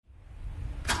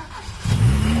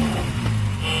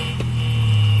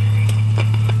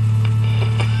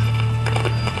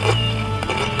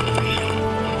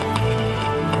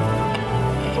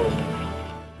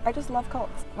just love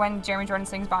cults. When Jeremy Jordan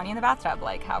sings Bonnie in the bathtub,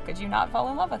 like, how could you not fall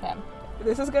in love with him?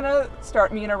 This is gonna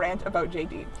start me in a rant about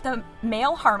JD. The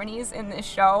male harmonies in this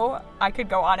show, I could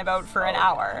go on about for an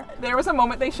hour. There was a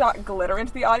moment they shot glitter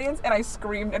into the audience, and I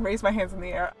screamed and raised my hands in the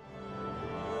air.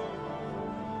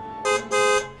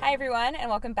 Hi everyone, and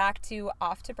welcome back to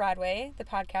Off to Broadway, the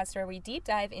podcast where we deep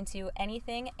dive into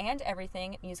anything and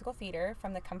everything musical theater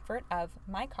from the comfort of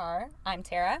my car. I'm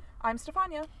Tara. I'm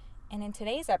Stefania. And in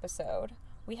today's episode,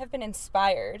 we have been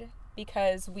inspired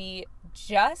because we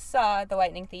just saw The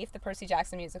Lightning Thief, the Percy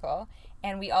Jackson musical,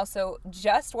 and we also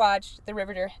just watched the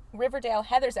Riverdale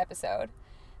Heathers episode.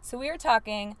 So we are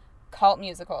talking cult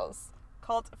musicals.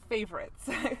 Cult favorites.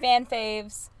 Fan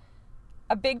faves.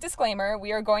 A big disclaimer,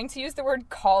 we are going to use the word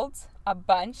cult a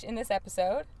bunch in this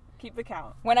episode. Keep the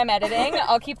count. When I'm editing,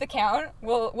 I'll keep the count.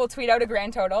 We'll tweet out a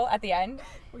grand total at the end.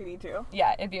 We need to.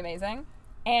 Yeah, it'd be amazing.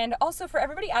 And also for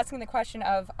everybody asking the question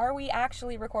of, are we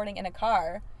actually recording in a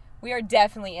car? We are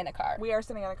definitely in a car. We are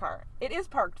sitting in a car. It is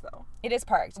parked, though. It is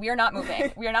parked. We are not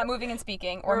moving. We are not moving and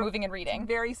speaking or moving and reading.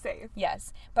 Very safe.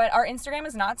 Yes. But our Instagram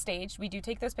is not staged. We do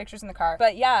take those pictures in the car.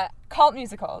 But yeah, cult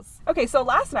musicals. Okay, so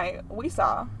last night we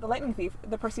saw The Lightning Thief,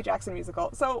 the Percy Jackson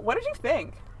musical. So what did you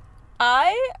think?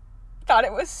 I thought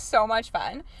it was so much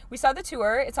fun. We saw the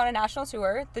tour. It's on a national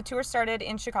tour. The tour started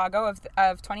in Chicago of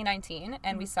 2019,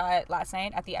 and we saw it last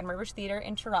night at the Edmund Rivers Theatre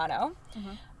in Toronto.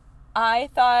 Mm-hmm. I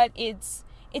thought it's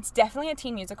definitely a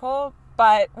teen musical,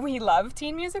 but we love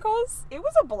teen musicals. It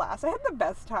was a blast. I had the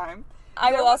best time.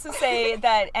 I will also say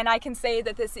that, and I can say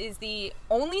that this is the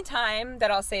only time that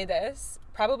I'll say this,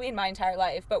 probably in my entire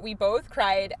life, but we both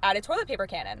cried at a toilet paper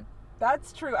cannon.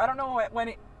 That's true. I don't know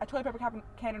when a toilet paper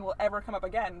cannon will ever come up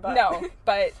again, but... No,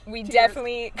 but we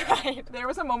definitely cried. There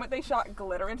was a moment they shot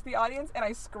glitter into the audience, and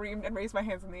I screamed and raised my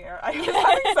hands in the air. I was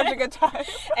having such a good time.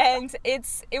 And it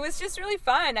was just really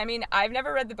fun. I mean, I've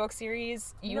never read the book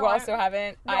series. You also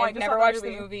haven't. No, I've never watched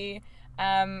the movie.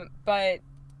 But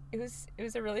it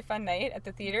was a really fun night at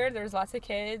the theater. There was lots of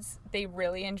kids. They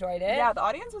really enjoyed it. Yeah, the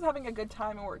audience was having a good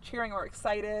time, and we were cheering, we were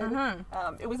excited.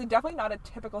 Mm-hmm. It was definitely not a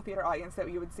typical theater audience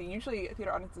that you would see. Usually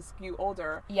theater audiences skew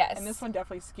older. Yes. And this one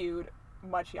definitely skewed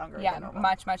much younger. Yeah,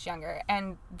 much younger.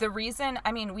 And the reason,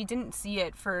 I mean, we didn't see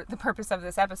it for the purpose of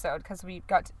this episode because we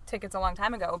got tickets a long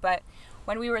time ago, but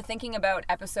when we were thinking about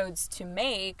episodes to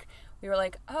make, we were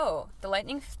like, oh, The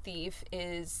Lightning Thief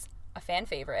is a fan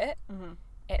favorite. Mm-hmm.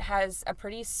 It has a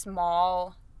pretty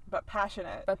small but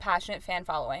passionate fan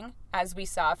following, as we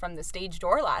saw from the stage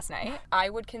door last night. I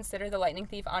would consider The Lightning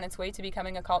Thief on its way to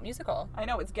becoming a cult musical. I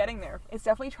know, it's getting there. It's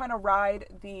definitely trying to ride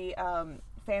the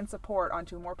fan support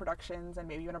onto more productions and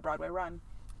maybe even a Broadway run.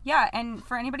 Yeah, and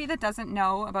for anybody that doesn't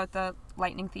know about The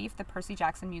Lightning Thief, the Percy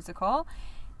Jackson musical,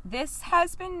 this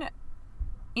has been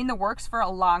in the works for a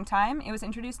long time. It was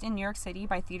introduced in New York City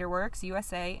by TheaterWorks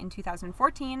USA in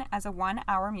 2014 as a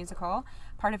 1-hour musical,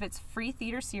 part of its free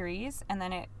theater series, and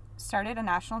then it started a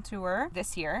national tour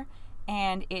this year,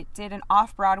 and it did an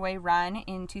off-Broadway run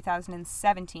in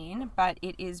 2017, but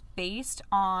it is based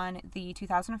on the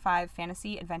 2005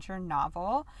 fantasy adventure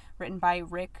novel written by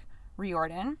Rick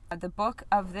Riordan. The book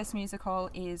of this musical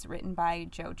is written by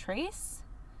Joe Trace,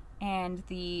 and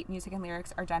the music and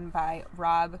lyrics are done by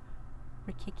Rob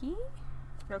Rokicki,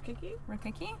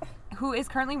 who is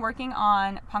currently working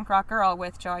on Punk Rock Girl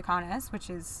with Joe Iconis, which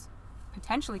is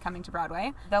potentially coming to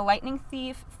Broadway. The Lightning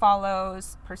Thief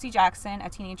follows Percy Jackson, a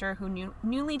teenager who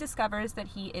newly discovers that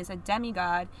he is a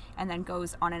demigod and then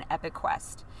goes on an epic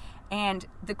quest. And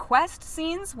the quest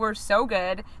scenes were so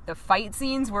good. The fight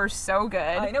scenes were so good.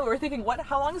 I know, we were thinking,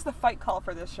 how long is the fight call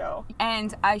for this show?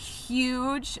 And a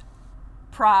huge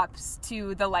props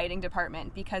to the lighting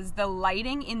department, because the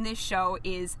lighting in this show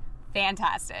is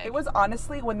fantastic. It was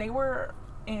honestly, when they were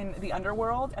in the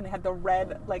underworld and they had the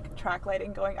red track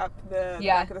lighting going up the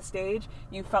back of the stage,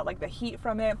 you felt like the heat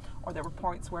from it, or there were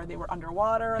points where they were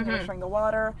underwater and they were showing the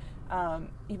water.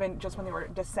 Even just when they were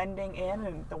descending in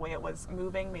and the way it was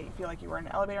moving made you feel like you were in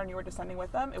an elevator and you were descending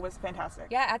with them. It was fantastic.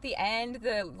 Yeah, at the end,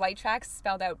 the light tracks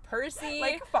spelled out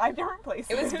Percy. 5 different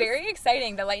places. It was very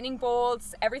exciting. The lightning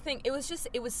bolts, everything. It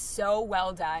was so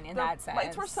well done in that sense. The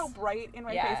lights were so bright in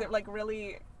my face. It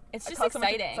really... It's just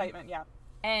exciting. Excitement, yeah.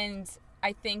 And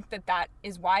I think that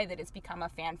is why that it's become a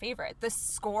fan favorite. The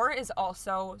score is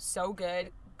also so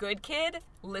good. Good Kid,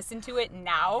 listen to it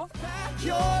now. Pack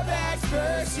your bags,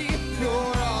 Percy,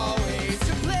 you're always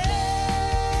to blame.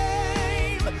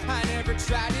 I never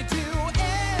tried to do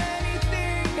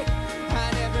anything.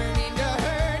 I never mean to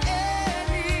hurt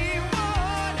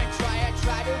anyone. I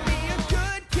try to be a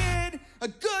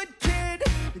good kid,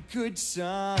 a good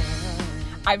son.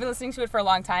 I've been listening to it for a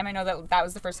long time. I know that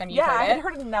was the first time you Yeah, heard I it. had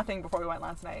heard nothing before we went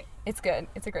last night. It's good.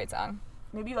 It's a great song.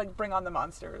 Maybe like Bring on the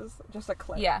Monsters, just a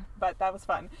clip. Yeah. But that was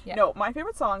fun. Yeah. No, my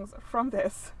favorite songs from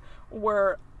this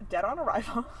were Dead on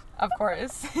Arrival. Of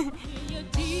course. You're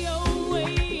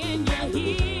DOA and you're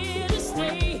here to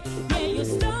stay. Yeah, you're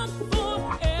stuck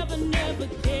forever, never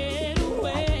get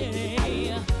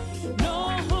away. No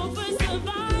hope for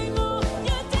survival.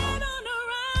 You're dead on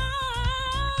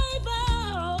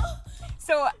arrival.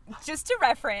 So, just to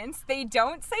reference, they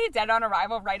don't say Dead on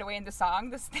Arrival right away in the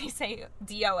song. They say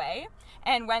DOA.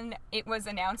 And when it was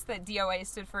announced that DOA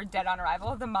stood for Dead on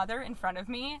Arrival, the mother in front of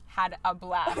me had a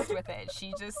blast with it.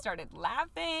 She just started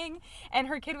laughing. And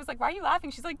her kid was like, "Why are you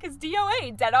laughing?" She's like, "'Cause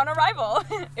DOA, Dead on Arrival."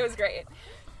 It was great.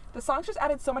 The songs just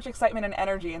added so much excitement and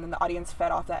energy, and then the audience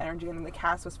fed off that energy, and then the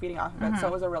cast was feeding off of it. So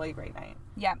it was a really great night.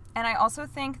 Yeah. And I also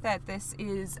think that this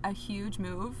is a huge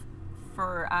move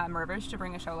for Mirvish to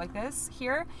bring a show like this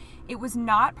here. It was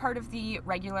not part of the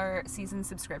regular season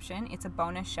subscription. It's a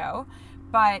bonus show.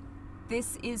 But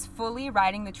this is fully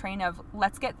riding the train of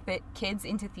let's get kids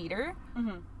into theater,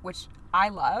 which I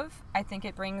love. I think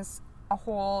it brings a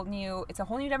whole new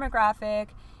demographic.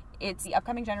 It's the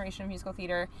upcoming generation of musical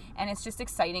theater, and it's just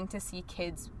exciting to see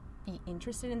kids be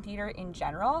interested in theater in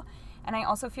general. And I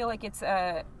also feel like it's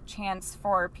a chance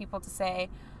for people to say,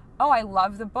 "Oh, I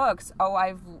love the books. Oh,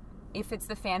 if it's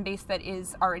the fan base that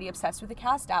is already obsessed with the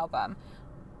Cast album,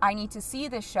 I need to see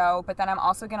this show, but then I'm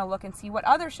also going to look and see what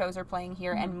other shows are playing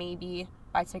here and maybe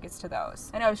buy tickets to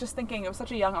those." And I was just thinking, it was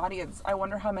such a young audience. I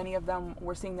wonder how many of them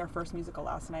were seeing their first musical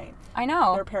last night. I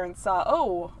know. Their parents saw,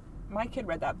 oh, my kid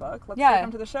read that book. Let's Yeah. take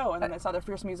them to the show. And then they saw their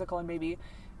first musical and maybe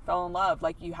fell in love.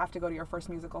 Like, you have to go to your first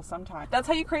musical sometime. That's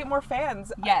how you create more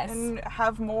fans. Yes. And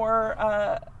have more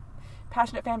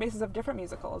passionate fan bases of different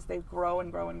musicals. They grow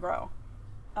and grow and grow.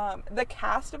 The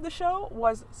cast of the show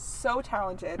was so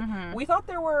talented. We thought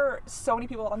there were so many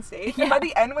people on stage. And by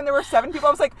the end, when there were 7 people,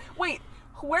 I was like, wait,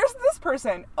 where's this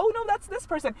person? Oh, no, that's this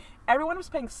person. Everyone was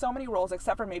playing so many roles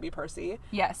except for maybe Percy.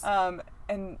 Yes.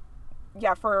 And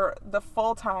yeah, for the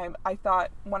full time, I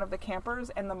thought one of the campers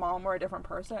and the mom were a different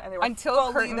person, and they were Until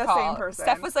fully curtain the call. same person.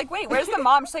 Steph was like, "Wait, where's the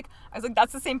mom?" She's like, "I was like,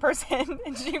 that's the same person,"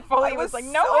 and she fully I was like,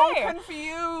 "No so way."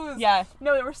 confused. Yeah.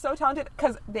 No, they were so talented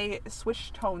because they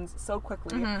switched tones so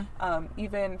quickly.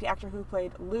 Even the actor who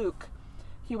played Luke,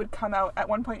 he would come out at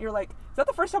one point. You're like, "Is that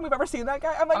the first time we've ever seen that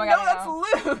guy?" I'm like, Oh my "No, God, I know.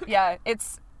 that's Luke." Yeah,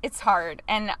 it's hard,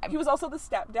 and He was also the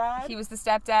stepdad. he was the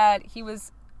stepdad. He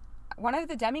was one of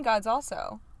the demigods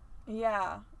also.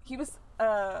 Yeah. He was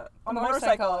on the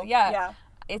Motorcycle, motorcycle. yeah.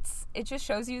 It just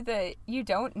shows you that you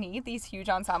don't need these huge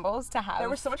ensembles to have. There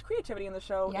was so much creativity in the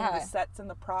show, in Yeah. the sets and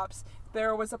the props.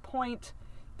 There was a point,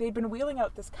 they'd been wheeling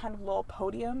out this kind of little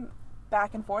podium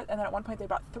back and forth, and then at one point they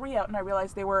brought 3 out, and I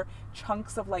realized they were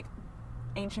chunks of like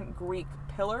ancient Greek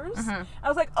pillars. I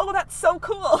was like, oh, that's so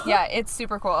cool. Yeah, it's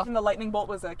super cool. And the lightning bolt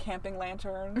was a camping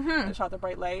lantern that shot the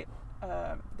bright light.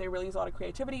 They really used a lot of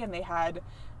creativity, and they had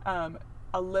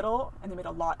a little, and they made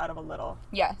a lot out of a little.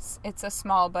 Yes, it's a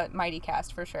small but mighty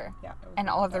cast for sure. Yeah, it was And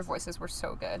all of their awesome. voices were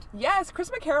so good. Yes, Chris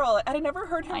McCarroll, and I never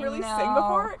heard him I really know. sing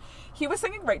before. He was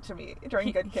singing right to me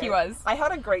during Good Kid. he was. I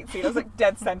had a great seat. I was like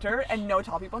dead center, and no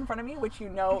tall people in front of me, which you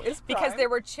know is Because prime. there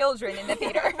were children in the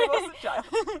theater. I was a child.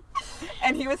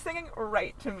 And he was singing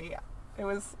right to me. It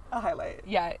was a highlight.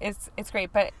 Yeah, it's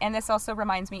great. And this also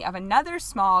reminds me of another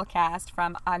small cast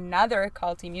from another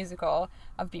culty musical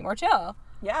of Be More Chill.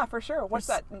 Yeah, for sure. What's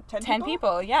that? 10 10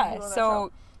 people, yeah. 10 people in that So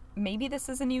show. maybe this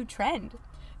is a new trend.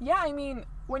 Yeah, I mean,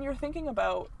 when you're thinking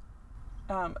about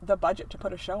the budget to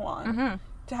put a show on,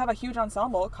 to have a huge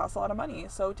ensemble costs a lot of money.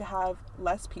 So to have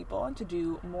less people and to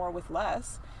do more with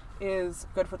less is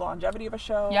good for the longevity of a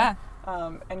show. Yeah.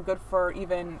 And good for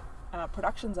even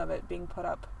productions of it being put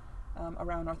up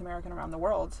around North America and around the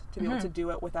world to be able to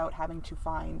do it without having to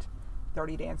find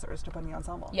 30 dancers to put in the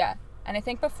ensemble. Yeah. And I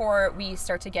think before we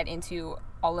start to get into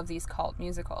all of these cult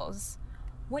musicals,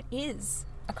 what is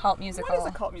a cult musical? What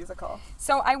is a cult musical?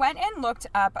 So I went and looked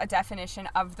up a definition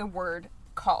of the word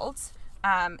cult.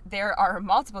 There are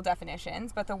multiple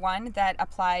definitions, but the one that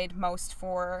applied most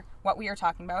for what we are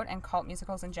talking about and cult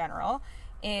musicals in general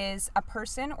is a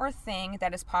person or thing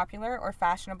that is popular or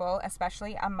fashionable,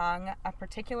 especially among a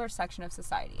particular section of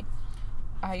society.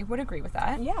 I would agree with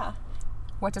that. Yeah.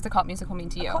 What does a cult musical mean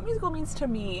to you? Cult musical means to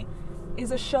me is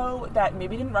a show that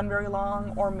maybe didn't run very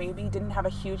long or maybe didn't have a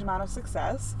huge amount of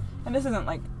success. And this isn't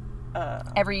like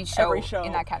Every show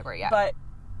in that category, yeah. But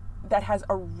that has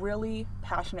a really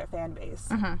passionate fan base.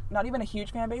 Mm-hmm. Not even a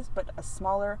huge fan base, but a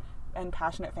smaller and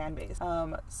passionate fan base.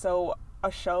 So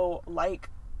a show like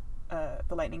The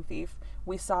Lightning Thief,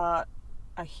 we saw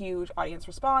a huge audience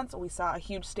response. We saw a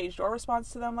huge stage door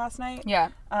response to them last night. Yeah.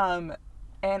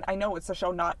 And I know it's a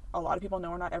show not a lot of people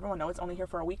know, or not everyone knows. It's only here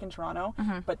for a week in Toronto,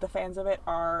 but the fans of it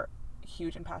are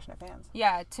huge and passionate fans.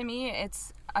 Yeah, to me,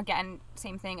 it's, again,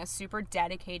 same thing, a super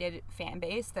dedicated fan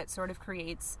base that sort of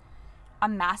creates a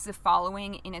massive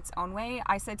following in its own way.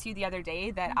 I said to you the other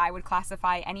day that I would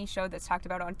classify any show that's talked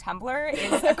about on Tumblr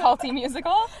as a culty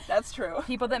musical. That's true.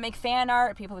 People that make fan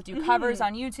art, people that do covers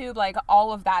on YouTube, like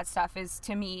all of that stuff is,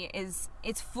 to me,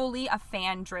 it's fully a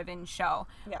fan-driven show.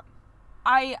 Yeah.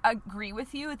 I agree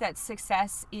with you that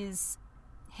success is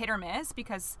hit or miss,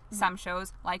 because some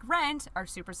shows like Rent are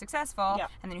super successful,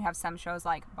 and then you have some shows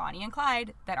like Bonnie and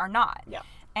Clyde that are not. Yeah.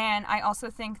 And I also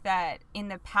think that in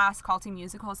the past, culty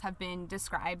musicals have been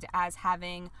described as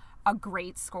having a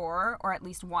great score, or at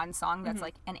least one song that's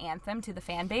like an anthem to the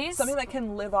fan base. Something that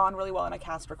can live on really well in a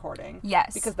cast recording.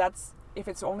 Yes. Because that's, if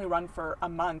it's only run for a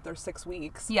month or 6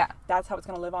 weeks, that's how it's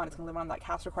going to live on. It's going to live on that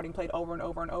cast recording played over and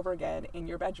over and over again in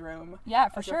your bedroom. Yeah,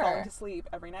 for as sure. You're falling to sleep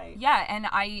every night. Yeah, and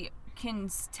I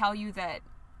can tell you that,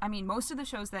 I mean, most of the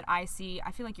shows that I see,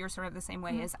 I feel like you're sort of the same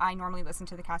way, is I normally listen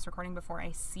to the cast recording before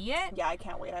I see it. Yeah, I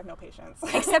can't wait. I have no patience.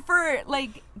 Except for,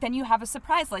 like, then you have a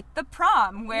surprise, like The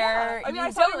Prom, where I mean, I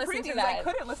you saw don't it in listen to previews. that. I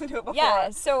couldn't listen to it before. Yeah,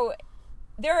 so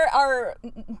there are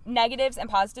negatives and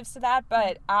positives to that,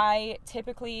 but I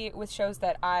typically, with shows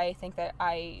that I think that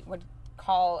I would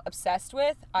call obsessed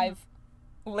with, I've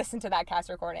listened to that cast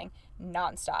recording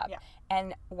nonstop. Yeah.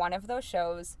 And one of those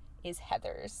shows is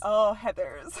Heathers. Oh,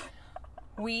 Heathers.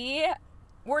 We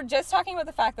were just talking about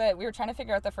the fact that we were trying to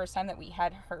figure out the first time that we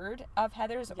had heard of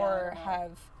Heathers or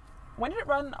have... When did it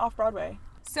run off Broadway?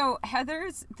 So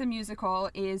Heathers, the musical,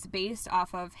 is based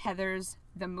off of Heathers,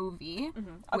 the movie.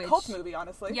 A cult movie,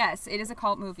 honestly. Yes, it is a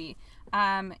cult movie.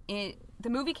 The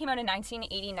movie came out in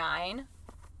 1989,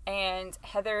 and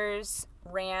Heathers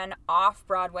ran off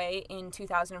Broadway in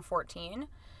 2014.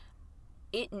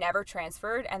 It never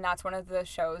transferred, and that's one of the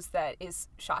shows that is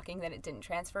shocking that it didn't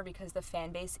transfer, because the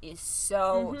fan base is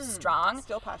so strong.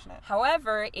 Still passionate.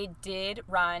 However, it did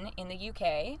run in the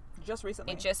UK. Just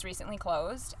recently. It just recently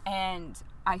closed, and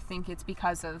I think it's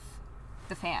because of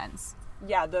the fans.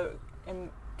 Yeah, and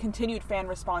continued fan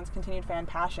response, continued fan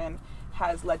passion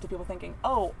has led to people thinking,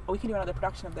 oh, we can do another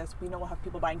production of this. We know we'll have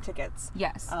people buying tickets.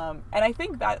 Yes. And I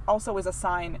think that also is a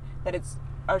sign that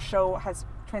a show has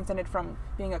transcended from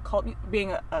being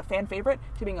a fan favorite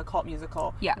to being a cult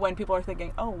musical. Yeah. When people are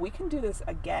thinking, oh, we can do this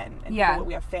again. And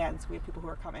we have fans. We have people who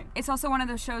are coming. It's also one of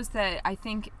those shows that I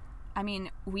think, I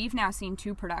mean, we've now seen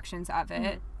 2 productions of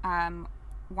it.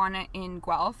 One in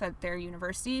Guelph at their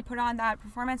university put on that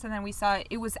performance, and then we saw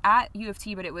it was at U of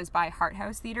T, but it was by Heart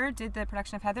House Theatre, did the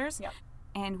production of Heathers. Yep.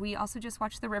 And we also just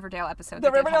watched the Riverdale episode. The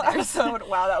Riverdale episode.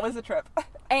 Wow, that was a trip.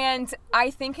 And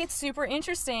I think it's super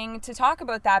interesting to talk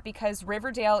about that, because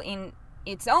Riverdale in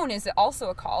its own is also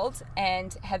a cult,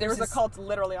 and Heathers There was a cult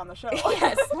literally on the show.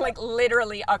 Yes, like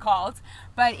literally a cult.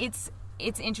 But it's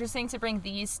interesting to bring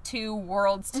these 2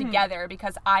 worlds together,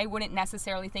 because I wouldn't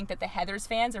necessarily think that the Heathers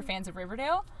fans are fans of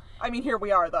Riverdale. I mean, here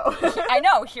we are, though. I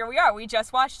know, here we are. We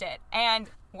just watched it. And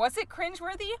was it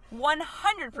cringeworthy?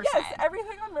 100%. Yes,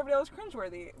 everything on Riverdale is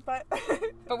cringeworthy, but...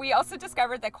 But we also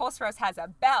discovered that Cole Sprouse has a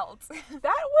belt. That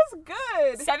was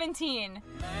good. 17.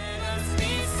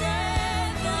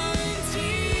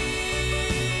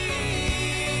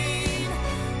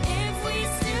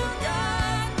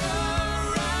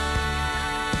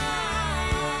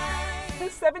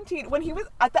 His 17, when he was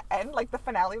at the end, like the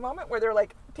finale moment where they're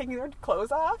like taking their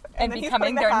clothes off and then he's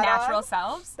becoming putting the their hat natural on,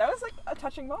 selves. that was like a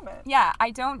touching moment. Yeah,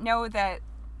 I don't know that...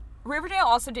 Riverdale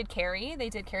also did Carrie. They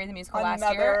did Carrie the musical last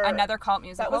year. Another cult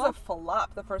musical. That was a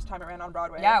flop the first time it ran on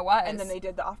Broadway. Yeah, it was. And then they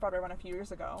did the off-Broadway run a few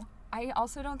years ago. I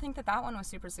also don't think that one was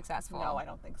super successful. No, I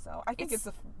don't think so. I think it's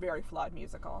a very flawed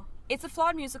musical. It's a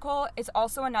flawed musical. It's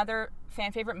also another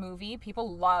fan favorite movie.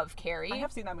 People love Carrie. I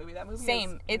have seen that movie. That movie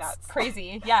Same. is It's nuts.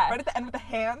 crazy. Yeah. Right at the end with the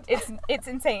hand. It's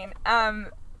insane.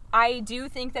 I do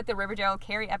think that the Riverdale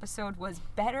Carrie episode was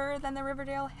better than the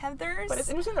Riverdale Heathers. But it's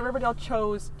interesting that Riverdale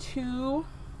chose 2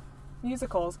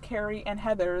 musicals, Carrie and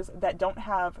Heathers, that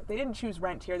they didn't choose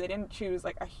Rent here. They didn't choose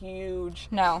like a huge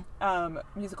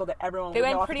musical that everyone they would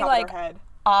went know off pretty the top like of their head.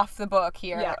 off the book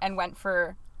here, Yeah. and went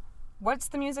for what's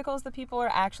the musicals that people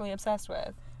are actually obsessed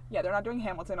with. Yeah, they're not doing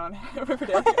Hamilton on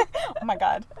Riverdale here. Oh my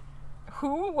god.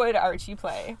 Who would Archie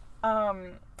play?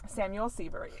 Samuel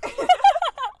Seabury.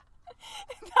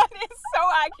 That is so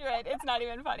accurate. It's not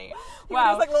even funny.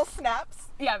 Wow. Like little snaps.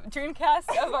 Yeah, Dreamcast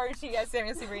of Archie as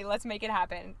Samuel Seabury. Let's make it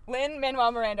happen.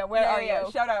 Lin-Manuel Miranda, where are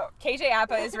you? Shout out. KJ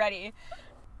Apa is ready.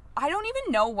 I don't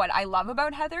even know what I love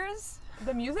about Heathers.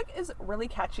 The music is really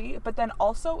catchy, but then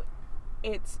also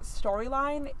its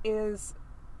storyline is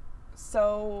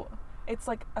so, it's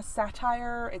like a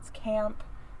satire, it's camp,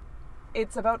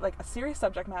 it's about like a serious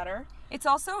subject matter. It's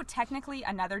also technically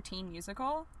another teen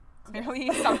musical.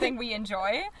 Clearly something we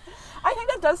enjoy. I think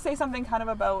that does say something kind of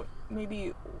about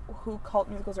maybe who cult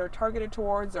musicals are targeted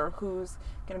towards, or who's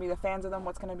going to be the fans of them,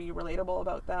 what's going to be relatable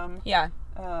about them. Yeah.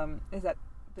 Is that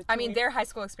I mean, their high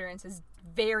school experience is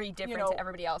very different to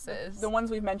everybody else's. The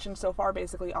ones we've mentioned so far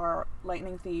basically are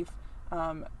Lightning Thief,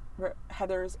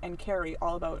 Heathers, and Carrie,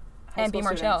 all about high school students. And Be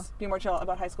More Chill. Be More Chill,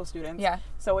 about high school students. Yeah.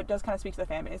 So it does kind of speak to the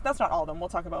fan base. That's not all of them. We'll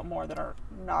talk about more that are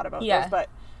not about those. But,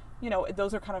 you know,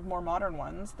 those are kind of more modern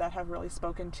ones that have really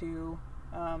spoken to,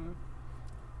 I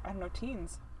don't know,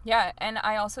 teens. Yeah, and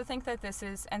I also think that this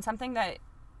is, and something that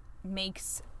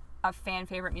makes a fan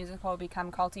favorite musical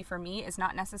become culty for me is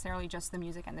not necessarily just the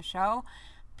music and the show.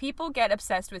 People get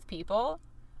obsessed with people.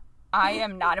 I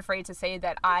am not afraid to say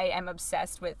that I am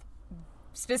obsessed with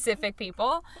specific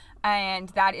people, and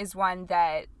that is one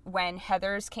that when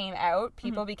Heathers came out,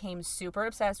 people became super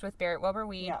obsessed with Barrett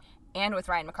Wilbur-Weed and with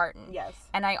Ryan McCartan. Yes.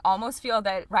 And I almost feel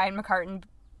that Ryan McCartan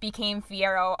became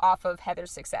Fiyero off of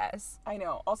Heather's success. I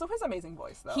know. Also his amazing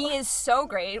voice, though. He is so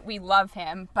great. We love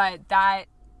him, but that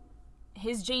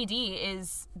his JD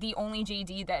is the only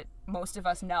JD that most of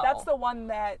us know. That's the one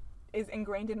that is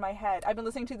ingrained in my head. I've been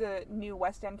listening to the new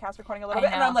West End cast recording a little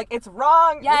bit, and I'm like, it's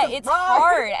wrong. Yeah, it's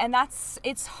hard, and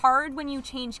it's hard when you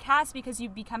change cast because you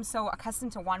become so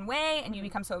accustomed to one way, and you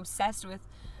become so obsessed with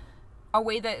a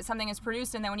way that something is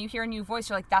produced, and then when you hear a new voice,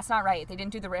 you're like, that's not right. They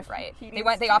didn't do the riff right. They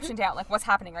optioned out. Like, what's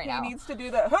happening right now? He needs to do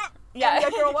the yeah.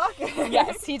 girl walk.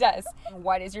 Yes, he does.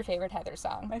 What is your favorite Heather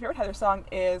song? My favorite Heather song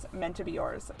is Meant to Be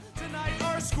Yours. Tonight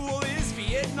our school is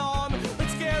Vietnam.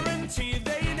 Let's guarantee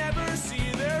they never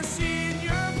see their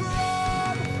senior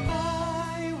prom.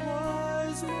 I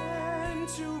was meant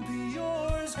to be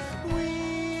yours.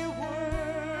 We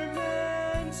were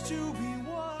meant to be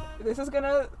one. This is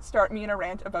gonna start me in a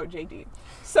rant about JD.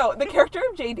 So the character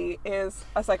of JD is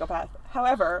a psychopath.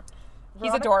 However,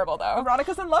 he's adorable, though.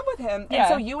 Veronica's in love with him, Yeah. and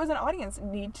so you as an audience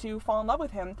need to fall in love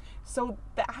with him. So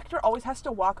the actor always has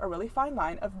to walk a really fine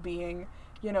line of being,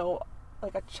 you know,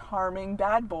 like a charming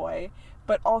bad boy,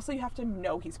 but also you have to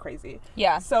know he's crazy.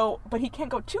 Yeah. So, but he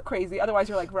can't go too crazy, otherwise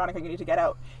you're like, Veronica, you need to get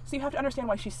out. So you have to understand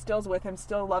why she still's with him,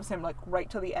 still loves him, like, right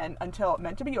till the end, until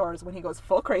Meant to Be Yours, when he goes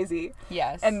full crazy.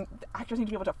 Yes. And the actors need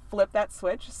to be able to flip that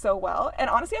switch so well. And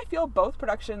honestly, I feel both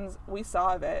productions we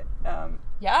saw of it,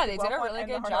 yeah, they did a Wellflower really and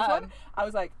the good Hard Knock job. one, I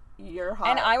was like, you're hot.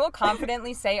 And I will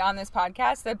confidently say on this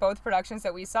podcast that both productions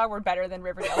that we saw were better than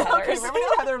Riverdale Heathers. Okay,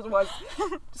 Riverdale Heathers was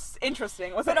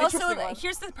interesting. Was But an also, interesting one.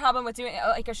 here's the problem with doing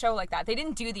like a show like that. They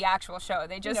didn't do the actual show.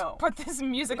 They just put this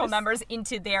musical numbers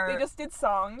into their They just did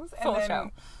songs, full and then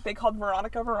show. they called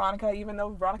Veronica, even though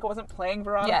Veronica wasn't playing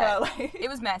Veronica. Yeah, Like,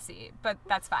 it was messy, but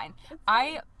that's fine.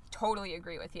 I totally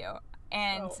agree with you.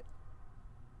 And,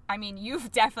 I mean,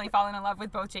 you've definitely fallen in love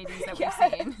with both JDs that we've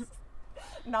seen.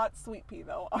 Not Sweet Pea,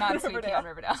 though. Not Sweet Pea on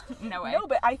Riverdale. No way. No,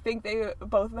 but I think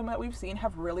both of them that we've seen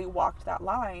have really walked that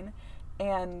line.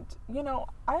 And, you know,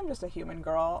 I'm just a human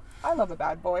girl. I love a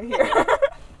bad boy here.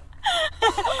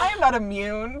 I am not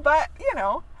immune, but, you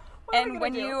know. What are we And gonna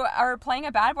when do? you are playing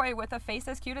a bad boy with a face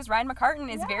as cute as Ryan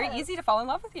McCartan, it's very easy to fall in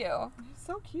love with you. He's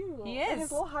so cute. He And is.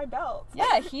 his little high belt.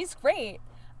 Yeah, he's great.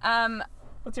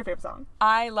 What's your favorite song?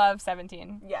 I love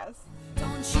 17. Yes.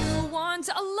 Don't you want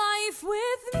a life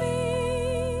with me?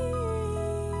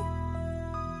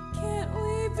 Can't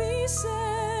we be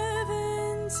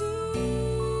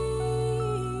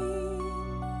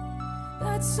 17?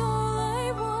 That's all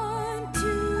I want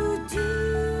to do.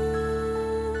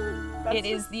 It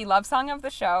is the love song of the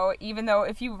show, even though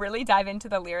if you really dive into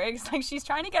the lyrics, like she's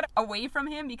trying to get away from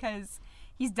him because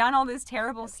he's done all this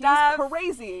terrible stuff. He's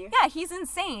crazy. Yeah, he's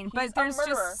insane. He's But a there's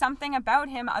murderer. just something about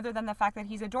him other than the fact that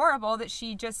he's adorable that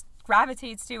she just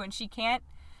gravitates to, and she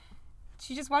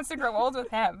just wants to grow old with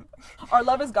him. Our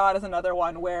Love Is God is another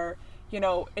one where, you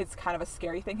know, it's kind of a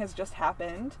scary thing has just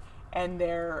happened, and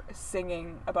they're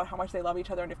singing about how much they love each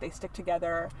other and if they stick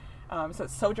together. So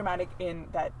it's so dramatic in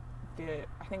that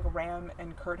I think Ram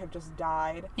and Kurt have just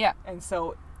died. Yeah. And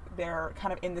so they're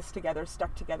kind of in this together,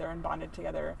 stuck together and bonded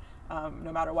together,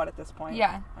 no matter what at this point.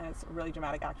 Yeah. And it's a really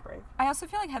dramatic act break. I also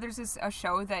feel like Heathers is a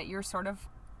show that you're sort of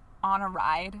on a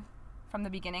ride from the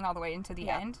beginning all the way into the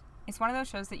Yeah. end. It's one of those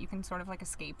shows that you can sort of like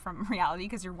escape from reality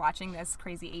because you're watching this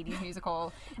crazy 80s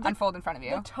musical unfold in front of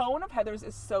you. The tone of Heathers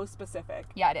is so specific.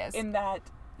 Yeah, it is. In that,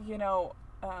 you know,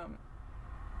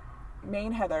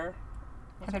 main Heather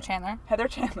Chandler,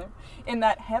 in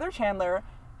that Heather Chandler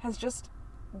has just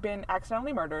been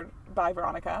accidentally murdered by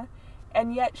Veronica,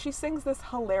 and yet she sings this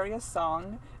hilarious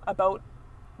song about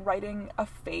writing a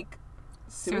fake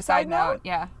suicide note.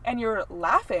 Yeah. And you're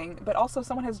laughing, but also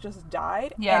someone has just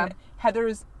died. Yeah. And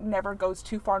Heather's never goes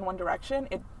too far in one direction.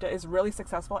 It is really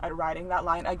successful at riding that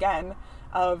line again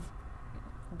of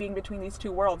being between these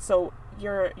two worlds. So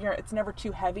you're it's never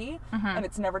too heavy and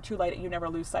it's never too light. You never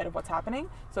lose sight of what's happening.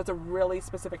 So it's a really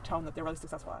specific tone that they're really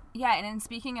successful at. Yeah, and then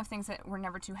speaking of things that were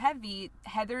never too heavy,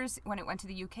 Heather's, when it went to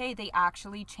the UK, they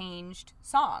actually changed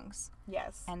songs.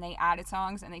 Yes. And they added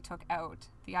songs and they took out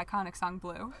the iconic song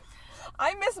Blue.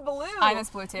 I miss Blue. I miss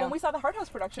Blue too. When we saw the Hard House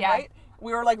production, Yeah. right?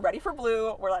 We were like ready for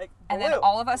Blue. We're like, Blue. And then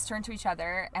all of us turned to each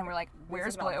other and we're like,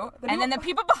 where's is not Blue? Blue. And then the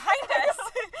people behind us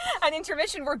at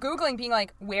intermission were Googling, being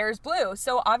like, where's Blue?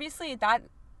 So obviously that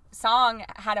song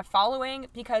had a following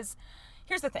because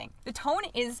here's the thing. The tone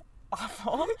is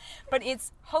awful, but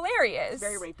it's hilarious.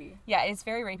 Very rapey. Yeah, it's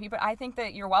very rapey, but I think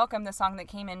that You're Welcome, the song that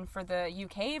came in for the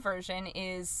UK version,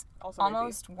 is Also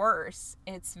almost worse.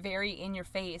 It's very in your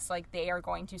face, like they are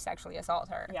going to sexually assault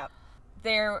her. Yeah.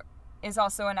 There is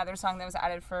also another song that was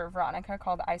added for Veronica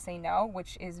called I Say No,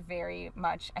 which is very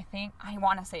much, I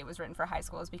want to say it was written for high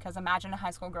schools, because imagine a high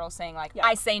school girl saying like,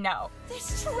 I say no.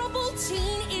 This troubled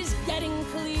teen is getting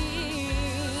clean.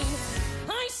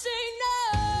 I say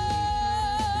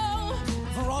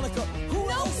no. Veronica, who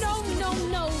else?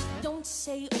 No, don't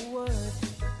say a word.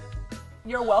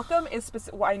 You're Welcome is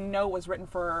I know was written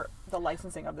for the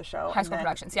licensing of the show. High and School then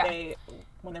Productions, yeah.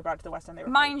 When they brought it to the West End, they were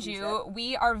Mind you,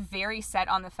 we are very set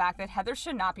on the fact that Heather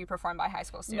should not be performed by high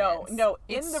school students. No.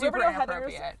 It's In the super Riverdale Heathers,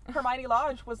 inappropriate. Hermione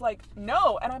Lodge was like,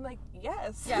 no. And I'm like,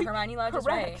 yes. Yeah, Hermione Lodge is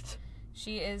right. Correct.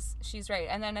 She's right.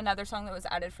 And then another song that was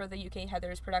added for the UK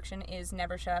Heathers production is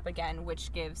Never Shut Up Again,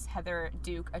 which gives Heather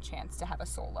Duke a chance to have a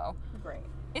solo. Great.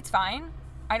 It's fine.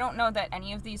 I don't know that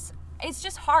any of these... It's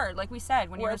just hard, like we said,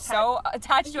 when We're you're so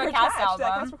attached to a You're cast attached to that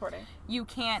album, cast recording. you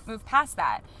can't move past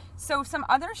that. So some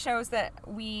other shows that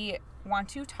we want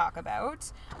to talk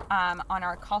about on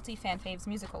our Culty Fan Faves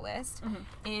musical list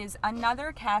is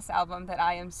another cast album that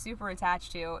I am super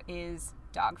attached to is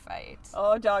Dogfight.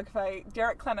 Oh, Dogfight.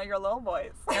 Derek Klena, your little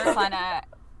voice. Derek Klena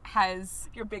has...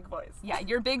 Your big voice. Yeah,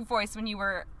 your big voice when you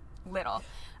were little.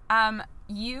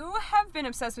 You have been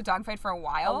obsessed with Dogfight for a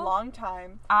while. A long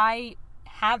time. I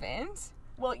haven't.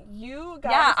 Well, you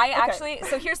guys... Yeah, I okay. actually...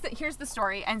 So here's the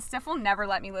story, and Steph will never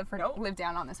let me live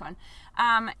down on this one.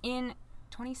 In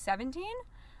 2017,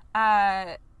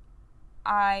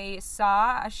 I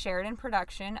saw a Sheridan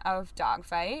production of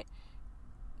Dogfight.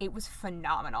 It was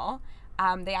phenomenal.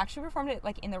 They actually performed it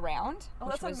like in the round,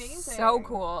 which that's was amazing. so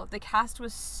cool. The cast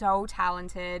was so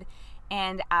talented,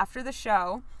 and after the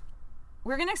show,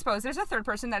 we're gonna expose. There's a third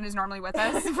person that is normally with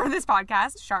us for this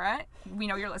podcast, Shara. We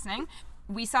know you're listening.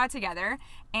 We saw it together,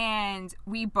 and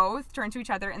we both turned to each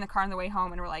other in the car on the way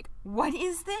home, and we're like, "What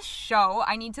is this show?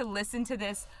 I need to listen to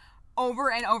this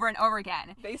over and over and over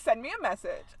again." They send me a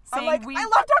message. I'm Saying like, I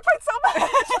love Dogfight so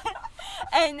much.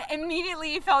 And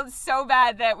immediately felt so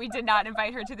bad that we did not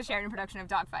invite her to the Sheridan production of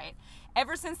Dogfight.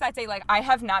 Ever since that day, like, I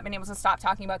have not been able to stop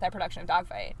talking about that production of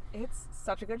Dogfight. It's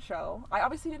such a good show. I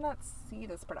obviously did not see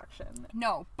this production.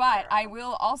 No, but I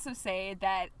will also say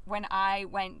that when I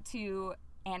went to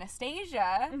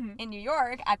Anastasia in New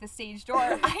York at the stage door,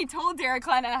 I told Derek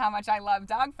Klena how much I love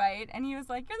Dogfight, and he was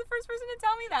like, "You're the first person to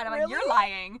tell me that." I'm like, Really? "You're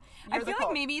lying." I You're the feel like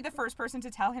cult. maybe the first person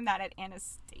to tell him that at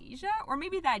Anastasia, or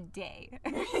maybe that day.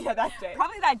 Yeah, that day.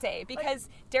 Probably that day, because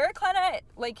Derek Klena,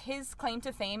 like, his claim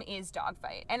to fame is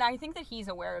Dogfight, and I think that he's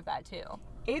aware of that too.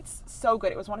 It's so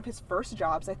good. It was one of his first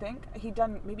jobs, I think. He'd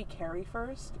done maybe Carrie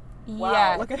first. Wow,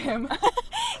 Yeah. look at him.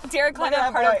 Derek Look Klena,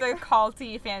 at that part of boy. the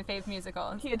Culty Fan Fave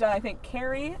musical. He had done, I think,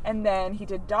 Carrie, and then he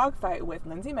did Dogfight with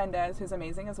Lindsay Mendez, who's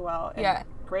amazing as well. And Yeah.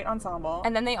 Great ensemble.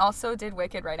 And then they also did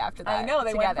Wicked right after that. I know,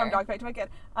 they together. went from Dogfight to Wicked.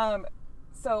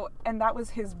 And that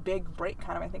was his big break,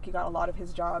 kind of. I think he got a lot of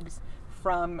his jobs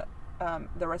from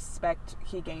the respect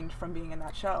he gained from being in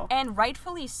that show. And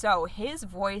rightfully so. His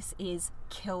voice is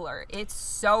killer. It's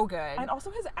so good. And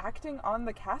also his acting on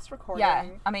the cast recording. Yeah,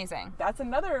 amazing. That's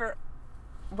another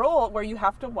role where you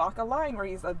have to walk a line where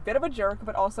he's a bit of a jerk,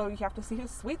 but also you have to see his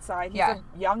sweet side. He's Yeah.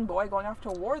 a young boy going off to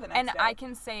war the next And day. I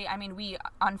can say, I mean, we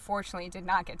unfortunately did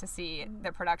not get to see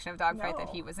the production of Dogfight that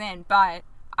No. he was in, but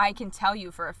I can tell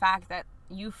you for a fact that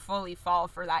you fully fall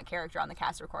for that character on the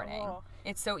cast recording. Oh.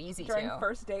 It's so easy During to.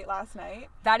 first date last night.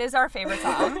 That is our favorite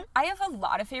song. I have a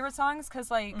lot of favorite songs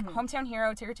because, like, Hometown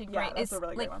Hero, Take Her Take Yeah, Break that's is a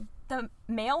really like great one. the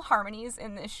male harmonies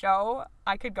in this show.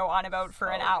 I could go on about for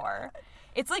an hour.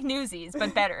 It's like Newsies,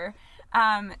 but better.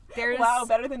 There's Wow,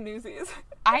 better than Newsies.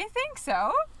 I think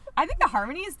so. I think the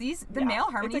harmonies, the Yeah, male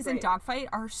it's harmonies in great- Dogfight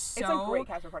are so It's a great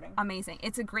cast recording. amazing.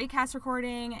 It's a great cast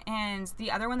recording, and the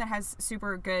other one that has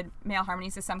super good male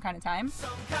harmonies is Some Kind of Time. Some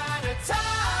kind of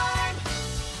time.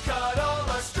 Cut all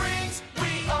the strings.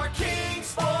 We are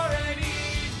kings for an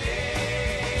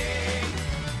evening.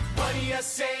 What do you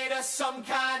say to some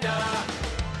kind of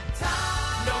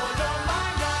time? No, don't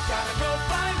mind ya. Gotta go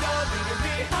find ya. Leave it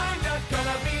behind ya.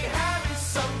 Gonna be having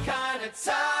some kind of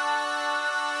time.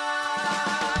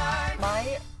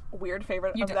 My weird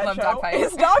favorite You of do that love show Dogfight.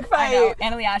 is Dogfight. I know.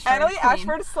 Annalie Ashford. Annalie queen.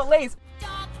 Ashford slays.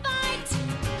 Dogfight,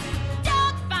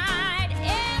 dogfight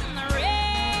in the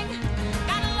ring.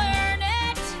 Gotta learn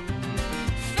it,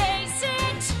 face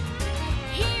it,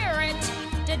 hear it,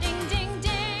 da-ding, ding,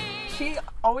 ding. She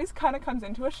always kind of comes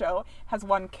into a show, has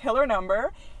one killer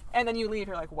number, and then you leave,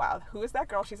 you're like, wow, who is that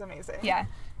girl? She's amazing. Yeah.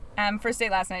 First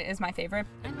Date Last Night is my favorite.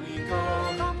 We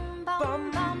go bum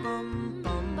bum bum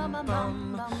bum bum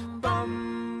bum bum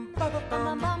bum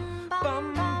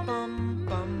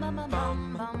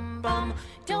bum bum bum.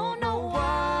 Don't know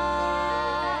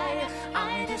why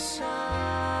I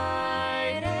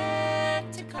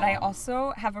decided to But I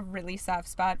also have a really soft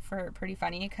spot for Pretty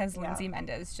Funny because Yeah. Lindsay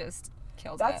Mendez just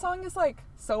kills That it. song is like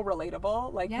so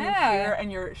relatable. Like Yeah. you hear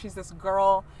and she's this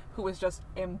girl who was just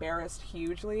embarrassed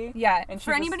hugely. Yeah, And she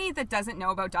for just- anybody that doesn't know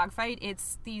about Dogfight,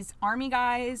 it's these army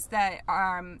guys that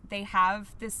they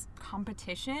have this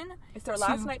competition. It's their to-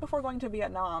 last night before going to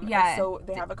Vietnam. Yeah. And so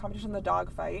they have a competition, the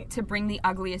dog fight. to bring the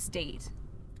ugliest date.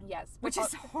 Yes. Which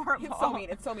is horrible. It's so mean.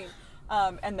 It's so mean.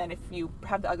 And then if you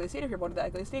have the ugliest date, if you're voted the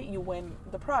ugliest date, you win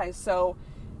the prize. So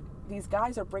these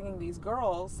guys are bringing these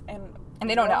girls, and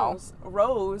they don't know.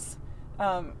 Rose,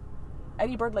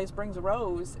 Eddie Birdlace brings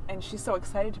Rose, and she's so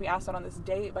excited to be asked out on this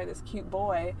date by this cute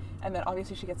boy, and then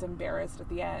obviously she gets embarrassed at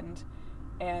the end,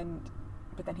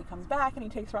 but then he comes back and he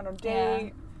takes her on a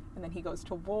date, and then he goes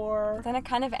to war. Then it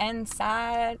kind of ends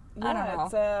sad. I don't know.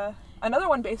 It's another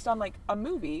one based on like a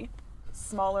movie,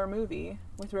 smaller movie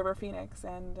with River Phoenix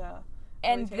and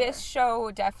And Lily this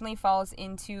show definitely falls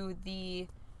into the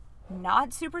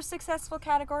not super successful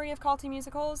category of culty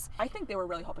musicals. I think they were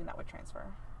really hoping that would transfer.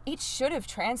 It should have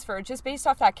transferred just based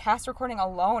off that cast recording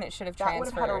alone. It should have That would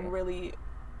transferred. have had a really,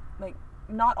 like,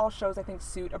 not all shows I think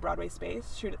suit a Broadway space,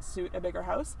 suit a bigger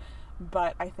house,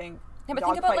 but I think. Yeah, but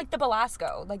think about like the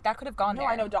Belasco. Like that could have gone No,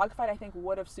 there. I know Dogfight I think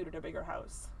would have suited a bigger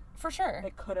house. For sure.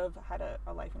 It could have had a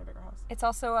life in a bigger house. It's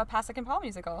also a Pasek and Paul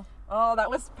musical. Oh, that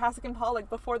was Pasek and Paul like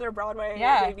before their Broadway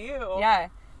debut. Yeah.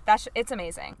 It's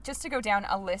amazing. Just to go down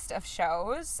a list of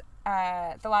shows,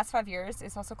 The Last 5 Years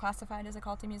is also classified as a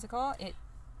culty musical. It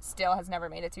still has never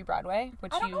made it to Broadway,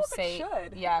 which I don't you know if say. it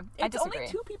should. Yeah, I It's disagree.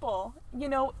 only two people. You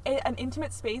know, an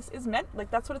intimate space is meant,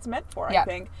 like, that's what it's meant for, Yeah. I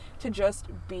think, to just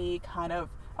be kind of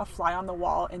a fly on the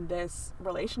wall in this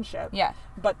relationship. Yeah.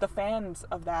 But the fans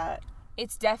of that,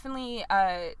 It's definitely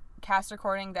a cast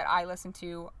recording that I listen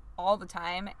to all the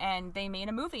time, and they made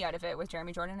a movie out of it with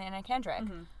Jeremy Jordan and Anna Kendrick.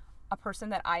 Mm-hmm. A person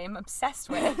that I am obsessed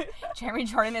with. Jeremy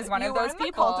Jordan is one you of were those in the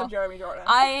people. cult of Jeremy Jordan.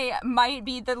 I might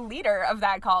be the leader of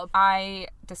that cult. I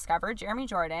discovered Jeremy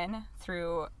Jordan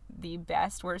through the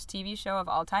best, worst TV show of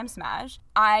all time, Smash.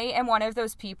 I am one of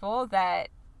those people that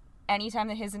anytime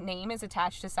that his name is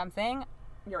attached to something,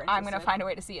 You're I'm going to interested. find a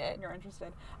way to see it. You're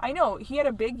interested. I know, he had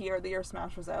a big year the year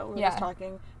Smash was out. We were Yeah. just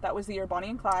talking. That was the year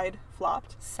Bonnie and Clyde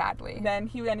flopped. Sadly. Then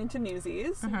he went into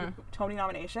Newsies, Mm-hmm. Tony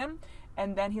nomination,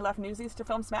 and then he left Newsies to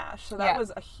film Smash. So that Yeah.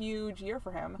 was a huge year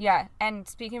for him. Yeah, and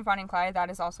speaking of Bonnie and Clyde,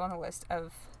 that is also on the list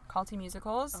of culty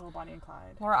musicals. Oh, Bonnie and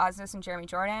Clyde. Laura Osnes and Jeremy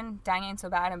Jordan, Dang Ain't So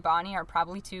Bad and Bonnie are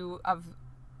probably two of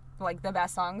like the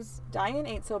best songs. Diane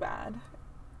Ain't So Bad.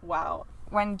 Wow.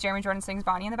 When Jeremy Jordan sings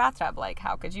Bonnie in the bathtub, like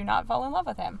how could you not fall in love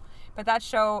with him? But that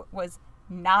show was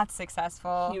not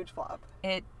successful. Huge flop.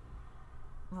 It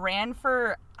ran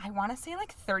for, I want to say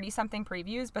like 30 something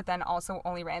previews, but then also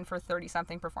only ran for 30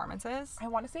 something performances. I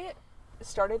want to say it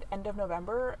started end of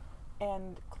November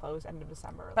and closed end of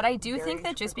December. But like, I do very think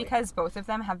that just quickly. because both of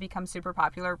them have become super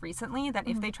popular recently, that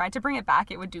if Mm-hmm. they tried to bring it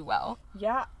back, it would do well.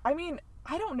 Yeah, I mean,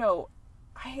 I don't know.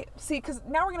 I see, because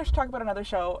now we're going to talk about another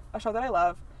show, a show that I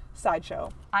love, Sideshow.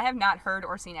 I have not heard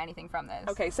or seen anything from this.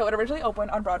 Okay, so it originally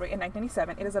opened on Broadway in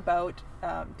 1997. It is about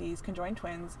these conjoined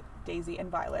twins, Daisy and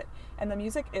Violet. And the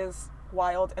music is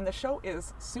wild, and the show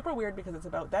is super weird because it's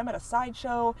about them at a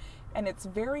sideshow, and it's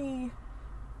very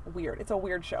weird. It's a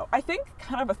weird show. I think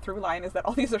kind of a through line is that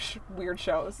all these are weird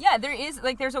shows. Yeah, there is,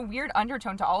 like, there's a weird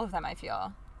undertone to all of them, I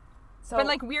feel. So, But,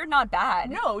 like, weird, not bad.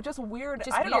 no, just weird.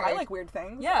 Just I don't know. I weird. like weird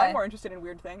things. Yeah. I'm more interested in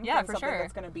weird things. Yeah, than for something sure.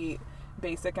 that's going to be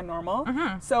basic and normal.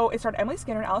 So it starred Emily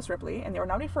Skinner and Alice Ripley, and they were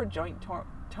nominated for a joint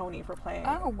Tony for playing.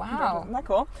 Oh, wow. Isn't that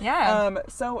cool? Yeah.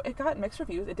 So it got mixed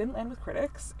reviews. It didn't land with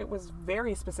critics. It was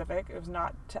very specific. It was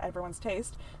not to everyone's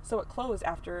taste. So it closed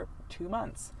after 2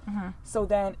 months. So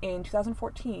then in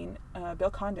 2014, Bill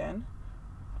Condon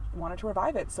wanted to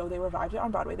revive it. So they revived it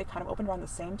on Broadway. They kind of opened around the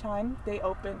same time. Same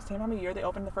time of year they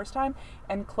opened the first time,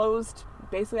 and closed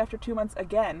basically after 2 months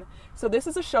again. So this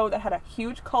is a show that had a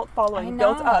huge cult following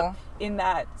built up in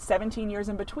that 17 years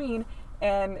in between,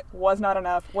 and was not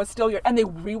enough, was still and they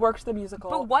reworked the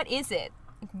musical. But what is it?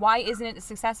 Why isn't it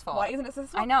successful? Why isn't it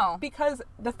successful? I know. Because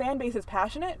the fan base is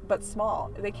passionate, but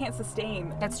small. They can't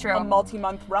sustain That's true. a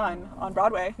multi-month run on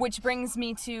Broadway. Which brings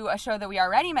me to a show that we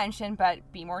already mentioned,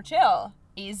 but Be More Chill.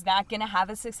 Is that going to have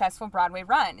a successful Broadway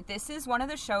run? This is one of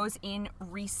the shows in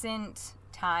recent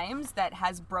times that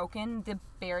has broken the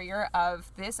barrier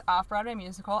of this off-Broadway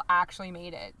musical actually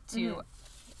made it to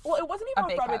Well, it wasn't even a on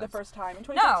big Broadway house. the first time. In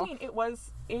 2015, it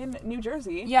was in New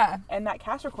Jersey. Yeah. And that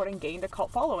cast recording gained a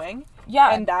cult following.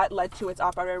 Yeah. And that led to its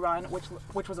off-Broadway run,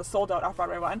 which was a sold-out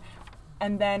off-Broadway run,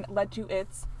 and then led to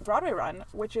its Broadway run,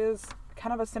 which is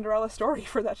kind of a Cinderella story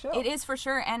for that show. It is for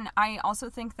sure, and I also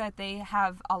think that they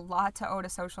have a lot to owe to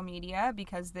social media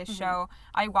because this show,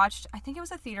 I watched, I think it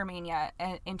was a Theater Mania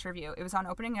interview. It was on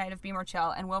opening night of Be More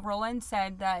Chill, and Will Rowland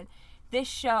said that this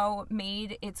show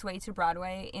made its way to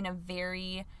Broadway in a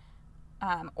very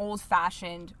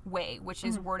old-fashioned way, which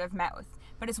is word of mouth.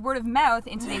 But it's word of mouth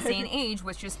in today's day and age,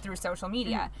 which is through social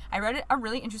media. I read a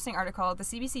really interesting article. The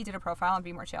CBC did a profile on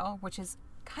Be More Chill, which is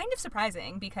kind of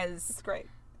surprising because It's great.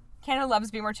 Canada loves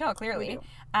Be More Chill, We clearly. do.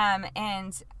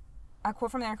 And a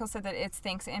quote from the article said that it's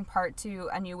thanks in part to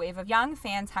a new wave of young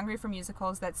fans hungry for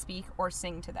musicals that speak or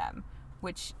sing to them,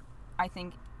 which I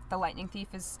think The Lightning Thief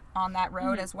is on that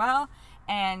road as well.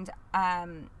 And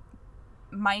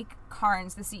Mike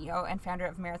Carnes, the CEO and founder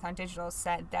of Marathon Digital,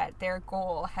 said that their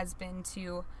goal has been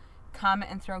to come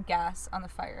and throw gas on the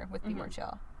fire with Be More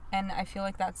Chill. And I feel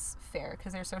like that's fair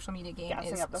because their social media game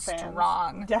Gassing is up the fans.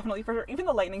 strong. Definitely, for sure. Even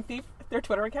the Lightning Thief, their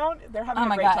Twitter account, they're having Oh a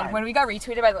my great god, time. when we got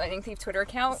retweeted by the Lightning Thief Twitter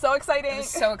account, So exciting. it was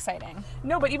so exciting.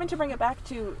 No, but even to bring it back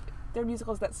to their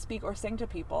musicals that speak or sing to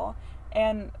people,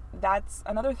 and that's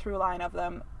another through line of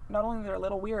them. Not only they're a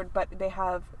little weird, but they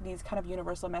have these kind of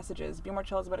universal messages. Be More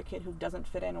Chill is about a kid who doesn't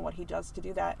fit in and what he does to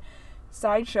do that.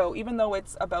 Sideshow, even though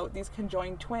it's about these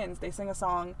conjoined twins, they sing a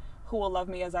song, Who Will Love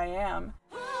Me As I Am.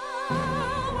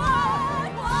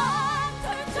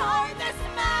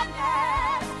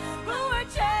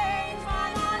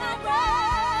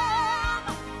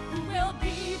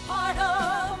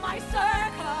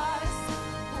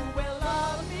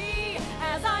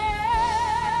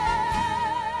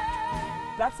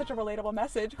 That's such a relatable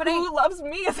message. But Who loves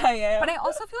me as I am? But I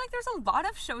also feel like there's a lot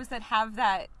of shows that have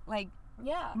that, like,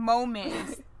 yeah.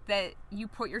 moment that you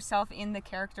put yourself in the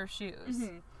character's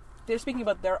shoes. They're speaking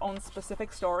about their own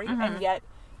specific story, and yet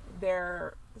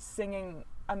they're singing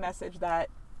a message that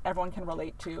everyone can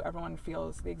relate to, everyone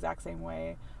feels the exact same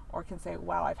way, or can say,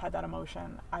 wow, I've had that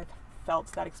emotion, I've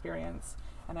felt that experience,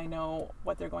 and I know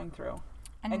what they're going through.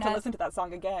 And to listen to that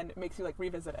song again makes you like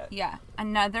revisit it. Yeah.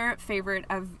 Another favorite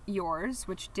of yours,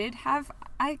 which did have,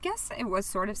 I guess it was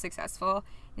sort of successful,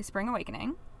 is Spring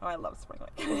Awakening. Oh, I love Spring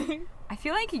Awakening. I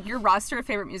feel like your roster of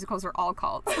favorite musicals are all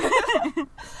cults.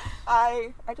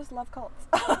 I just love cults.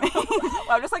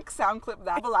 I'll just like sound clip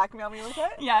that, blackmail me with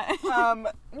it. Yeah.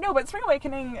 No, but Spring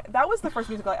Awakening, that was the first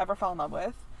musical I ever fell in love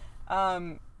with.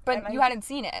 But you hadn't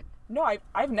seen it. No,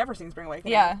 I've never seen Spring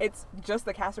Awakening. Yeah. It's just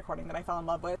the cast recording that I fell in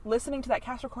love with. Listening to that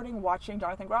cast recording, watching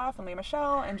Jonathan Groff and Lea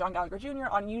Michele and John Gallagher Jr.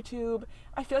 on YouTube,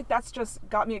 I feel like that's just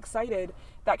got me excited.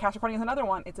 That cast recording is another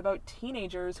one. It's about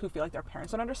teenagers who feel like their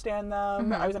parents don't understand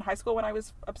them. I was in high school when I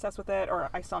was obsessed with it, or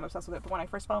I still am obsessed with it, but when I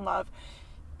first fell in love,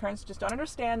 parents just don't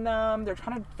understand them. They're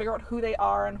trying to figure out who they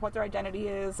are and what their identity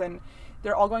is, and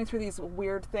they're all going through these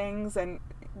weird things. And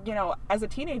you know, as a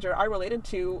teenager, I related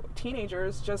to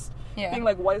teenagers just being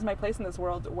like, what is my place in this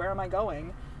world? Where am I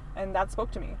going? And that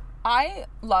spoke to me. I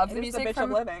love the It is music the bitch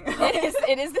from of living.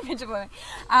 it is the bitch of living.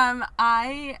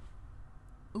 I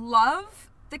love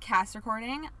the cast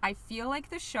recording. I feel like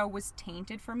the show was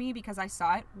tainted for me because I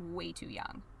saw it way too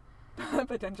young.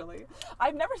 Potentially.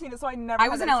 I've never seen it, so I never I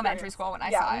had was that in elementary experience. school when I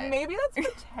yeah, saw it. Maybe that's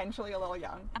potentially a little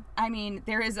young. I mean,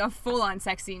 there is a full-on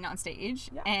sex scene on stage,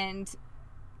 Yeah. and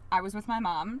I was with my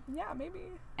mom, Yeah, maybe.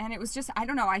 and it was just, I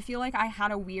don't know, I feel like I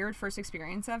had a weird first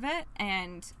experience of it,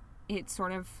 and it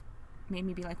sort of made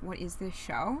me be like, what is this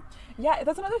show? Yeah,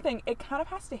 that's another thing. It kind of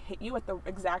has to hit you at the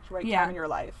exact right Yeah. time in your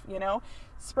life, you know?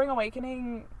 Spring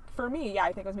Awakening for me, yeah,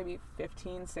 I think it was maybe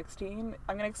 15, 16.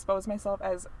 I'm going to expose myself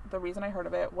as the reason I heard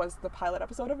of it was the pilot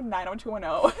episode of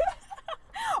 90210.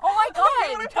 Oh my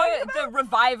You know what I'm talking god! The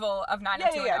revival of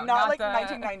 90210. Yeah. Not like the...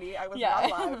 1990. I was Yeah.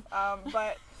 not alive.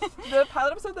 But the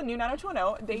pilot episode of the new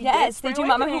 90210, they Yes, did they Spring do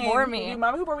Mama Who Awakening. Bore Me. They do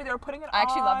Mama Who Bore Me. They were putting it on. I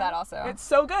actually love that also. It's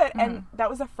so good. And that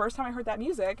was the first time I heard that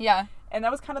music. Yeah. And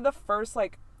that was kind of the first,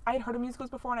 like, I had heard of musicals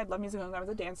before, and I'd loved musicals. I was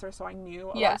a dancer, so I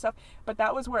knew a lot of stuff. But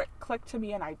that was where it clicked to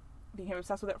me, and I became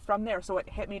obsessed with it from there. So it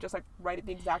hit me just, like, right at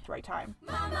the exact right time.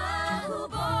 Mama who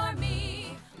bore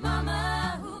me,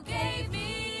 mama who gave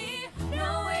me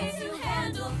no way to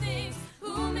handle things,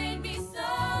 who made me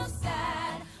so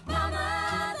sad.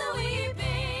 Mama the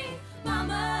weeping,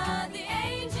 mama the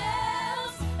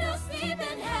angels, no sleep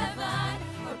in heaven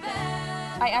or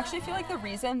bed. I actually feel like the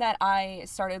reason that I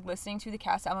started listening to the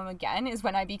cast album again is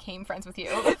when I became friends with you.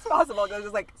 It's possible, because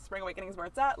it's like, Spring Awakening is where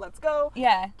it's at. Let's go.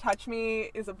 Yeah. Touch Me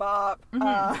is a bop.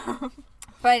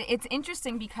 But it's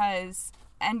interesting because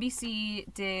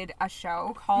NBC did a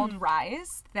show called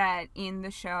Rise that in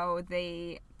the show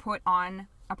they put on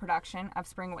a production of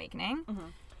Spring Awakening.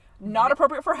 Not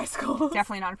appropriate for high school.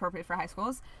 Definitely not appropriate for high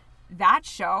schools. That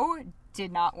show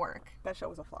did not work. That show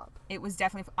was a flop. It was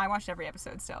definitely... I watched every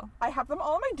episode still. I have them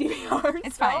all on my DVRs.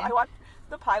 It's so fine. I watched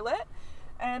the pilot,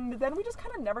 and then we just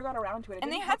kind of never got around to it.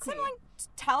 And they had some like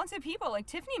talented people. Like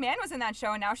Tiffany Mann was in that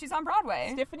show and now she's on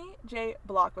Broadway. Tiffany J.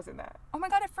 Block was in that. Oh my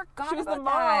god, I forgot She was about the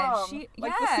that. mom. She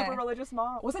like the super religious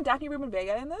mom. Wasn't Daphne Rubin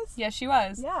Vega in this? Yeah, she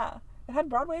was. Yeah. It had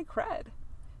Broadway cred.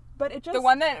 But it just... The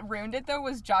one that ruined it though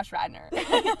was Josh Radnor.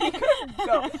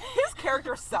 Go. His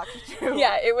character sucked too.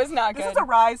 Yeah, it was not good. This is a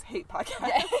Rise hate podcast.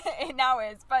 Yeah, it now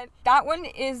is. But that one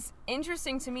is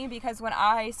interesting to me because when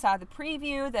I saw the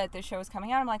preview that the show was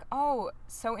coming out, I'm like, oh,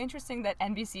 so interesting that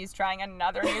NBC is trying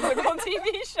another musical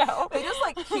TV show. They just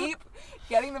like keep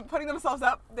putting themselves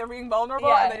up. They're being vulnerable,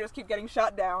 Yeah. and they just keep getting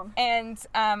shut down. And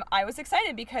I was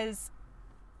excited because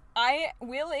I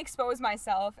will expose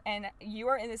myself, and you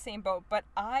are in the same boat, but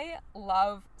I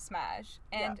love Smash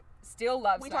and still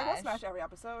love We Smash. talk about Smash every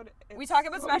episode. We It's talk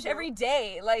about what Smash we do. every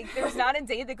day. Like, there's not a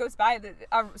day that goes by that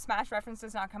a Smash reference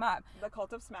does not come up. The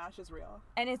cult of Smash is real.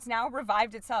 And it's now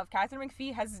revived itself. Catherine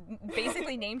McPhee has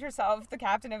basically named herself the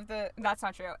captain of the... That's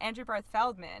not true. Andrew Barth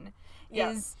Feldman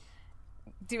is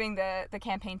doing the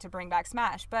campaign to bring back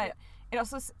Smash. But it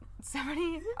also...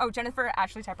 Somebody... Oh, Jennifer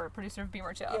Ashley Tepper, producer of Be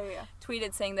More Chill,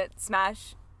 tweeted saying that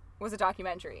Smash was a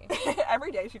documentary.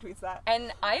 Every day she tweets that.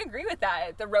 And I agree with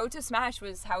that. The road to Smash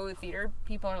was how theater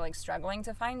people are like struggling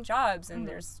to find jobs, and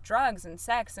there's drugs and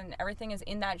sex and everything is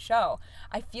in that show.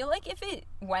 I feel like if it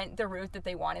went the route that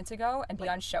they wanted to go and be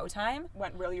on Showtime,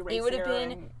 Went really racier. it would have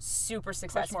been and super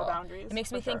successful. more boundaries, It makes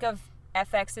for me think sure. of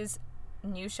FX's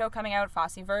new show coming out,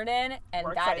 Fosse Verdon, and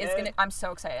We're that is excited. gonna... I'm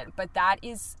so excited. But that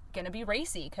is gonna be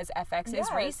racy because FX is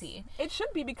Yes. racy. It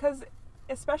should be, because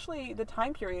especially the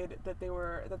time period that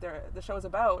the show is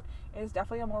about is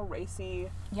definitely a more racy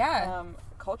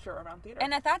culture around theater.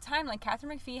 And at that time, like,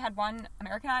 Catherine McPhee had won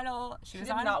American Idol. She was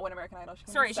did on... not win American Idol. She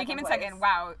came in place second.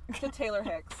 Wow. To Taylor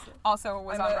Hicks. Also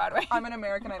was on Broadway. I'm an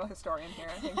American Idol historian here.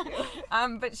 Thank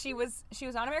you. But she was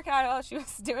on American Idol. She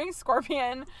was doing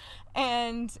Scorpion,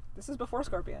 and This is before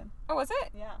Scorpion. oh, was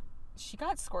it? Yeah. She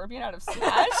got Scorpion out of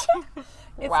Smash.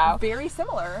 It's Wow. very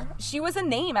similar. She was a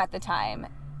name at the time.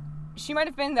 She might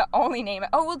have been the only name.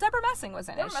 Oh, well, Deborah Messing was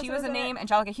in it. Deborah She Messing was was a in name. it.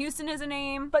 Angelica Houston is a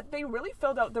name. But they really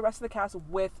filled out the rest of the cast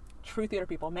with true theater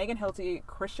people. Megan Hilty,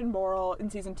 Christian Borle in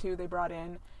season 2 they brought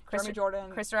in. Jeremy Jordan.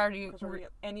 Chris Rowdy.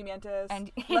 Andy Mantis.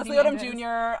 And Leslie Andy Odom Mantis.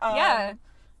 Jr. Yeah.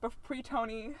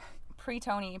 Pre-Tony.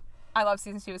 Pre-Tony. I love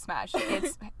season 2 of Smash.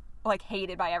 It's like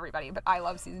hated by everybody, but I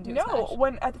love season 2 of No, Smash.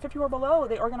 when at the 54 Below,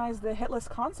 they organized the Hit List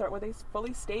concert where they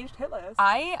fully staged Hit List.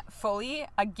 I fully,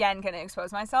 again, gonna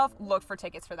expose myself, looked for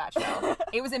tickets for that show.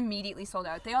 It was immediately sold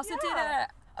out. They also did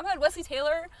oh my god, Wesley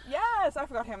Taylor. Yes, I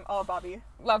forgot him. Oh, Bobby.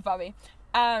 Love Bobby.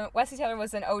 Wesley Taylor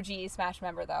was an OG Smash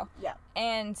member though. Yeah.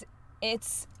 And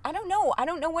it's, I don't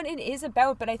know what it is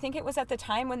about, but I think it was at the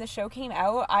time when the show came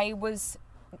out, I was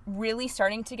really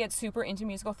starting to get super into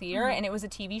musical theater, and it was a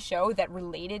TV show that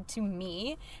related to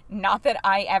me. Not that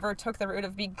I ever took the route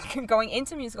of going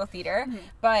into musical theater,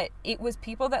 but it was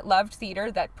people that loved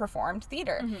theater that performed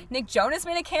theater. Nick Jonas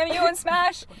made a cameo in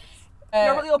Smash.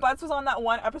 Beverly Hill Butts was on that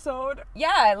one episode.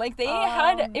 Yeah, like they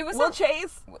had, it was Will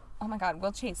Chase. Oh my god,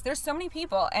 Will Chase. There's so many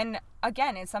people, and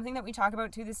again, it's something that we talk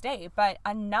about to this day, but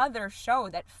another show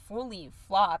that fully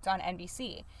flopped on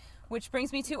NBC, which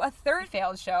brings me to a third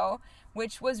failed show,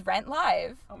 which was Rent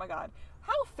Live. Oh my god.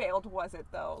 How failed was it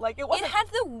though? Like it wasn't. It had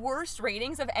the worst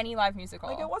ratings of any live musical.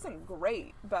 Like it wasn't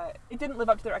great, but it didn't live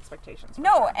up to their expectations. for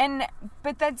No, sure.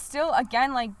 but that's still,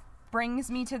 again, like,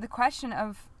 brings me to the question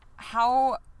of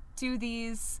how do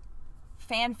these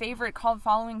fan favorite cult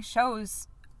following shows,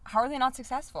 how are they not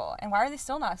successful? And why are they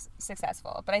still not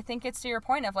successful? But I think it's to your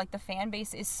point of, like, the fan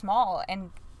base is small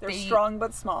and They're strong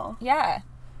but small. Yeah.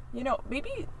 You know,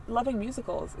 maybe loving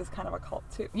musicals is kind of a cult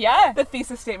too. Yeah. The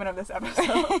thesis statement of this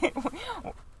episode.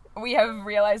 We have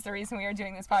realized the reason we are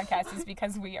doing this podcast is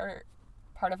because we are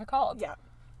part of a cult. Yeah.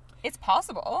 It's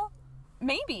possible.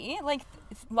 Maybe. Like,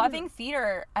 loving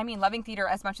theater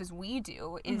as much as we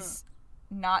do is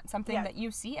not something that you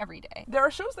see every day. There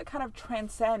are shows that kind of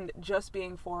transcend just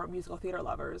being for musical theater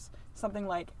lovers. Something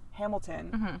like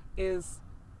Hamilton is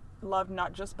loved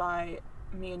not just by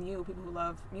me and you, people who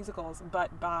love musicals,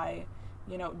 but by,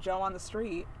 you know, Joe on the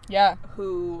street. Yeah.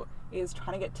 Who is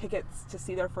trying to get tickets to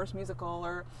see their first musical,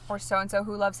 or so-and-so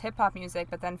who loves hip-hop music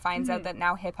but then finds out that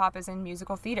now hip-hop is in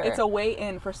musical theater. It's a way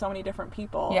in for so many different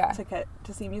people Yeah. to get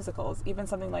to see musicals. Even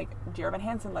something like Dear Evan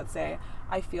Hansen, let's say.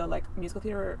 I feel like musical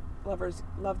theater lovers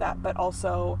love that, but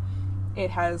also it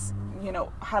has, you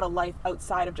know, had a life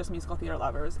outside of just musical theater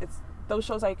lovers. It's those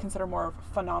shows I consider more of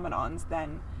phenomenons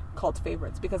than cult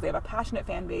favorites, because they have a passionate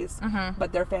fan base,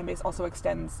 but their fan base also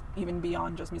extends even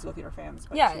beyond just musical theater fans.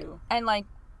 But and like,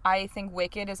 I think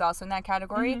Wicked is also in that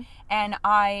category, and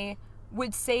I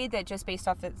would say that just based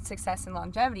off the success and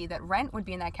longevity that Rent would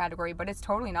be in that category, but it's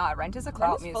totally not. Rent is a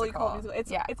cult musical. Fully cult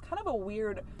musical. It's kind of a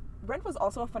weird. Rent was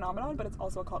also a phenomenon, but it's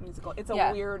also a cult musical. It's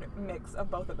a weird mix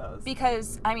of both of those.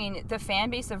 Because, I mean, the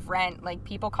fan base of Rent, like,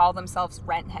 people call themselves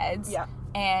Rent heads. Yeah.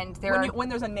 And when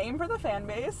there's a name for the fan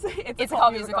base, it's a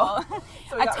cult musical.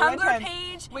 So a Tumblr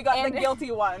page. We got the guilty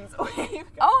ones. Oh,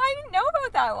 I didn't know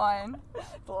about that one.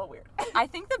 It's a little weird. I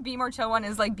think the Be More Chill one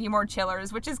is like Be More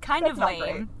Chillers, which is kind of lame.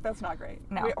 Great. That's not great.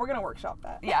 No. We're going to workshop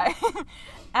that. Yeah.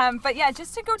 But yeah,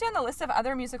 just to go down the list of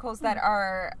other musicals that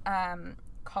are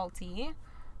culty,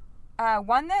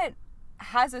 one that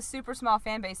has a super small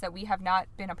fan base that we have not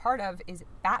been a part of is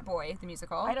Bat Boy, the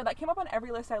musical. I know, that came up on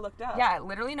every list I looked up. Yeah,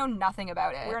 literally know nothing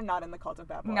about it. We're not in the cult of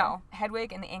Bat Boy. No.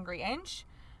 Hedwig and the Angry Inch,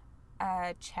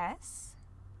 Chess,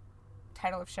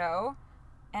 title of show,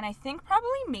 and I think probably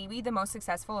maybe the most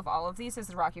successful of all of these is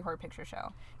the Rocky Horror Picture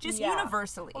Show. Just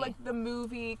universally. Well, like, the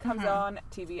movie comes on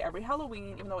TV every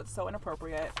Halloween, even though it's so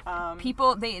inappropriate.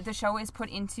 The show is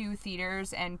put into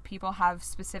theaters, and people have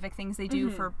specific things they do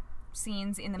for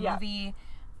scenes in the movie.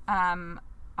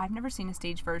 I've never seen a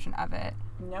stage version of it.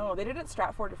 No, they did it at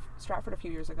Stratford a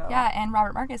few years ago. Yeah, and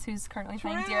Robert Marcus, who's currently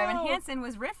playing Dear Evan Hansen,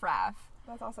 was Riff Raff.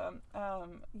 That's awesome.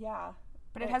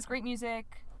 But it has great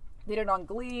music. They did it on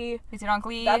Glee.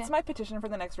 That's my petition for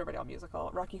the next Riverdale musical,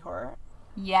 Rocky Horror.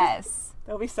 Yes.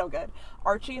 That'll be so good.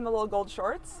 Archie and the Little Gold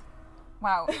Shorts.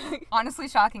 Wow. Honestly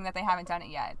shocking that they haven't done it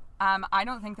yet. I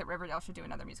don't think that Riverdale should do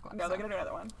another musical episode. No, they're going to do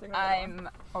another one. I'm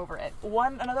over it.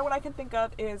 Another one I can think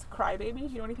of is Crybaby. Do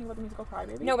you know anything about the musical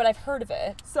Crybaby? No, but I've heard of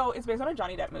it. So it's based on a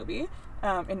Johnny Depp movie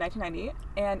in 1990,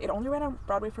 and it only ran on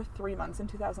Broadway for 3 months in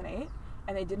 2008,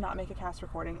 and they did not make a cast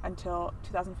recording until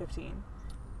 2015,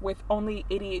 with only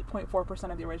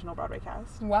 88.4% of the original Broadway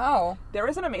cast. Wow. There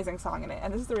is an amazing song in it,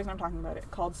 and this is the reason I'm talking about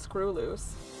it, called Screw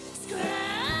Loose.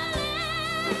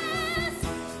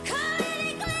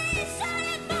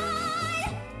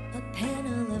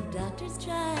 Doctors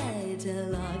try to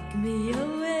lock me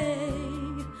away,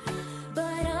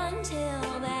 but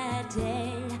until that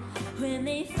day when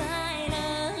they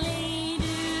finally do.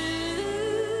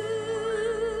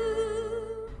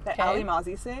 That Ali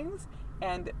Mazzi sings,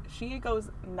 and she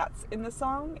goes nuts in the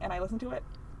song, and I listen to it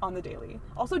on the daily.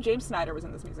 Also, James Snyder was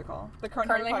in this musical.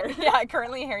 Currently Harry Potter. Yeah,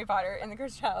 currently Harry Potter and the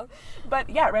Cursed Child. But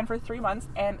yeah, it ran for 3 months,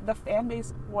 and the fan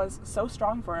base was so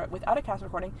strong for it without a cast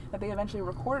recording that they eventually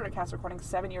recorded a cast recording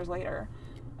 7 years later.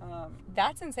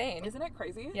 That's insane. Isn't it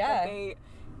crazy? Yeah.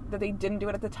 That they didn't do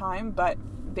it at the time, but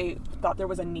they thought there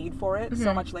was a need for it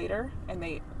so much later, and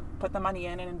they put the money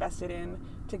in and invested in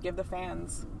to give the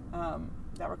fans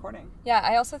that recording. Yeah,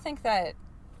 I also think that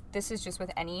this is just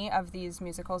with any of these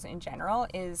musicals in general,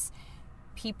 is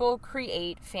people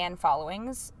create fan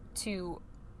followings to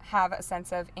have a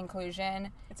sense of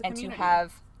inclusion and to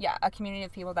have a community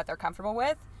of people that they're comfortable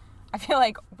with. I feel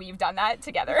like we've done that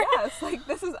together. Yes, like,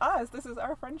 this is us. This is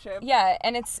our friendship. Yeah,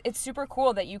 and it's super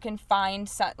cool that you can find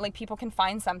people can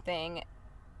find something.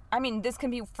 I mean, this can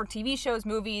be for TV shows,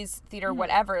 movies, theater,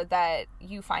 whatever, that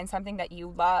you find something that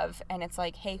you love, and it's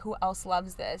like, hey, who else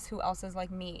loves this? Who else is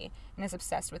like me and is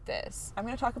obsessed with this? I'm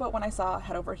going to talk about when I saw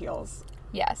Head Over Heels.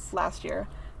 Yes. Last year.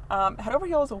 Head Over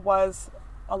Heels was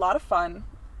a lot of fun.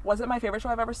 Was it my favorite show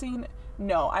I've ever seen?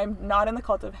 No, I'm not in the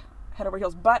cult of Head Over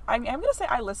Heels, but I'm going to say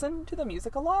I listen to the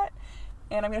music a lot,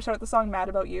 And I'm going to shout out the song Mad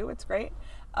About You. It's great.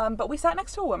 But we sat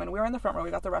next to a woman. We were in the front row.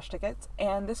 We got the rush tickets.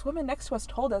 And this woman next to us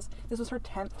told us this was her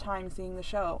 10th time seeing the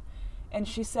show. And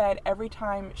she said every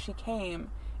time she came,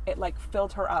 it like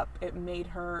filled her up. It made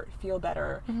her feel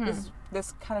better.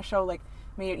 This kind of show like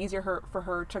made it easier for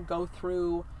her to go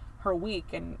through her week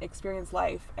and experience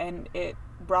life, and it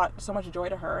brought so much joy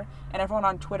to her. And everyone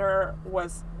on Twitter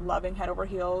was loving Head Over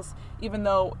Heels, even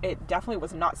though it definitely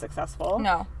was not successful.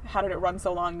 No. How did it run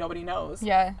so long? Nobody knows.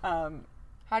 Yeah.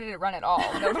 How did it run at all?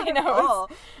 Nobody knows.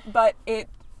 But it,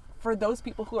 for those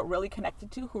people who it really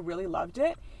connected to, who really loved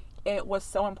it, it was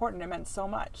so important. It meant so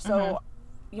much. So,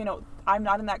 you know, I'm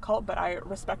not in that cult, but I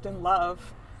respect and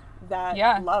love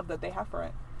that love that they have for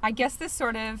it. I guess this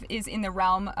sort of is in the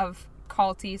realm of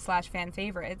culty / fan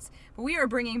favorites, but we are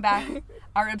bringing back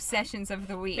our obsessions of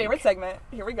the week. Favorite segment.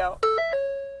 Here we go.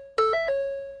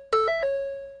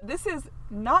 This is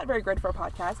not very good for a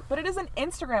podcast, but it is an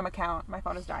Instagram account. My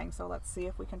phone is dying, so let's see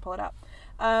if we can pull it up.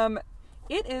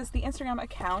 It is the Instagram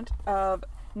account of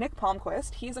Nick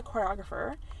Palmquist. He's a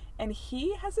choreographer, and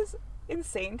he has this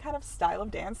insane kind of style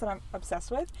of dance that I'm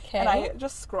obsessed with. Okay. And I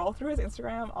just scroll through his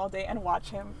Instagram all day and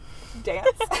watch him dance.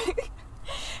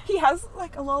 He has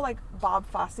like a little like Bob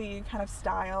Fosse kind of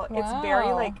style. Wow. It's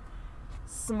very like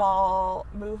small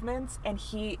movements, and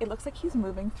it looks like he's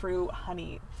moving through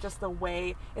honey, just the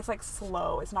way it's like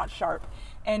slow, it's not sharp.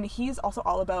 And he's also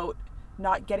all about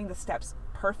not getting the steps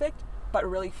perfect, but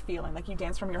really feeling like you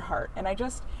dance from your heart. And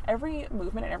every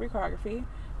movement and every choreography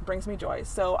brings me joy.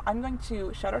 So I'm going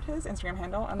to shout out his Instagram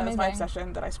handle, and that is my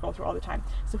obsession that I scroll through all the time.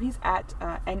 So he's at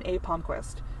N.A.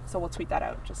 Palmquist. So we'll tweet that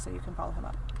out just so you can follow him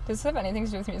up. Does this have anything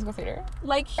to do with musical theater?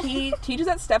 Like, he teaches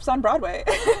at Steps on Broadway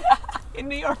in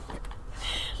New York.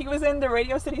 He was in the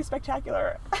Radio City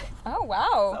Spectacular. Oh,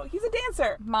 wow. So he's a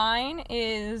dancer. Mine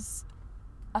is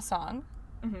a song.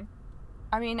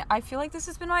 I mean, I feel like this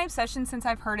has been my obsession since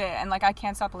I've heard it, and like I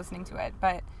can't stop listening to it.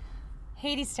 But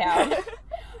Hadestown,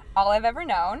 All I've Ever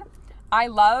Known. I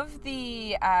love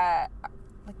the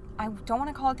I don't want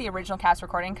to call it the original cast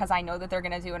recording because I know that they're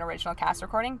going to do an original cast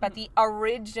recording, but the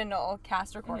original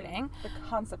cast recording. The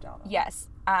concept album. Yes.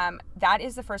 That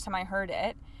is the first time I heard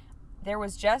it. There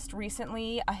was just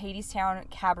recently a Hadestown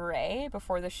cabaret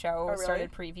before the show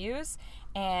started previews,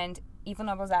 and Eva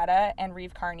Noblezada and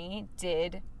Reeve Carney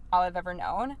did All I've Ever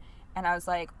Known, and I was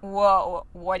like, whoa,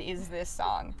 what is this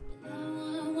song?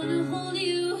 I wanna hold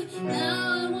you,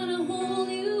 now I wanna hold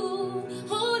you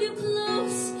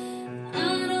close.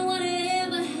 I don't wanna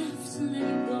ever have to let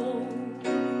you go.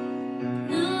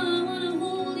 Now I wanna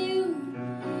hold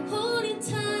you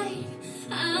tight.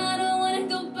 I don't wanna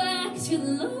go back to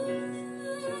lonely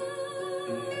life.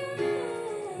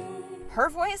 Her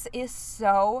voice is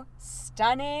so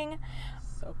stunning.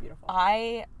 So beautiful.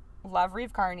 I love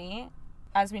Reeve Carney.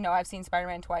 As we know, I've seen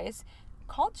Spider-Man twice.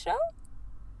 Cult show?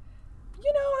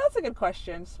 You know, that's a good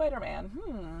question.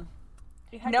 Spider-Man.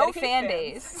 It had No dedicated fan fans.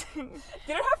 base. Did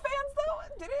it have fans though?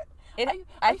 Did it?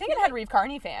 I think feel it had Reeve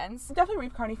Carney fans. Definitely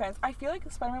Reeve Carney fans. I feel like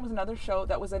Spider-Man was another show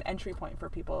that was an entry point for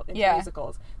people into Yeah.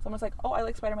 musicals. Someone's like, oh, I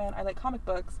like Spider-Man, I like comic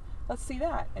books, let's see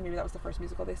that. And maybe that was the first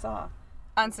musical they saw.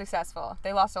 Unsuccessful.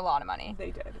 They lost a lot of money.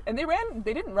 They did. And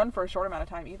they didn't run for a short amount of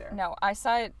time either. No, I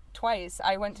saw it twice.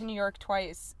 I went to New York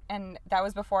twice, and that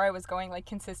was before I was going like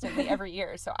consistently every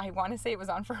year. So I want to say it was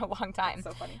on for a long time.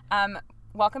 That's so funny.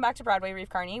 Welcome back to Broadway, Reeve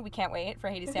Carney. We can't wait for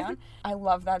Hadestown. I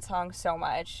love that song so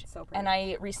much. So pretty. And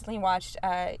I recently watched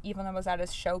Eva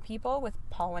Noblezada's Show People with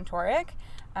Paul Wintoric.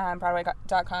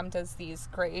 Broadway.com does these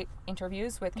great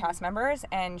interviews with cast members,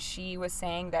 and she was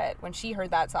saying that when she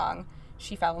heard that song,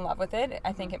 she fell in love with it.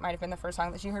 I think it might have been the first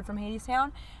song that she heard from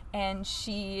Hadestown. And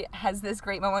she has this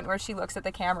great moment where she looks at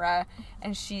the camera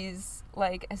and she's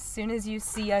like, as soon as you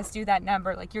see us do that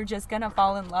number, like, you're just gonna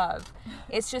fall in love.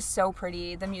 It's just so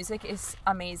pretty. The music is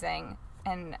amazing.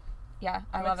 And yeah,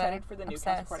 I love it. I'm excited for the new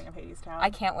cast recording of Hadestown. I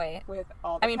can't wait. With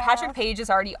all the Patrick cast. Page is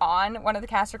already on one of the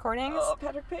cast recordings. Oh,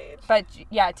 Patrick Page. But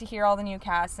yeah, to hear all the new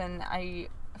casts, and I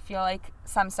feel like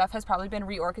some stuff has probably been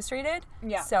reorchestrated.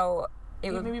 Yeah. So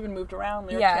it would maybe even moved around,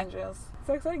 lyric Yeah. changes.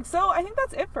 So exciting. So I think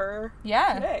that's it for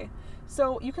today.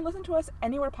 So you can listen to us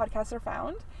anywhere podcasts are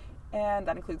found, and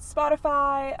that includes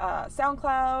Spotify,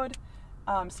 SoundCloud,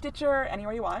 Stitcher,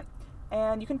 anywhere you want.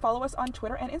 And you can follow us on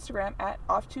Twitter and Instagram at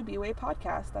Off2BWay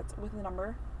Podcast. That's with the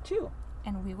number 2.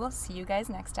 And we will see you guys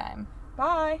next time.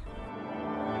 Bye.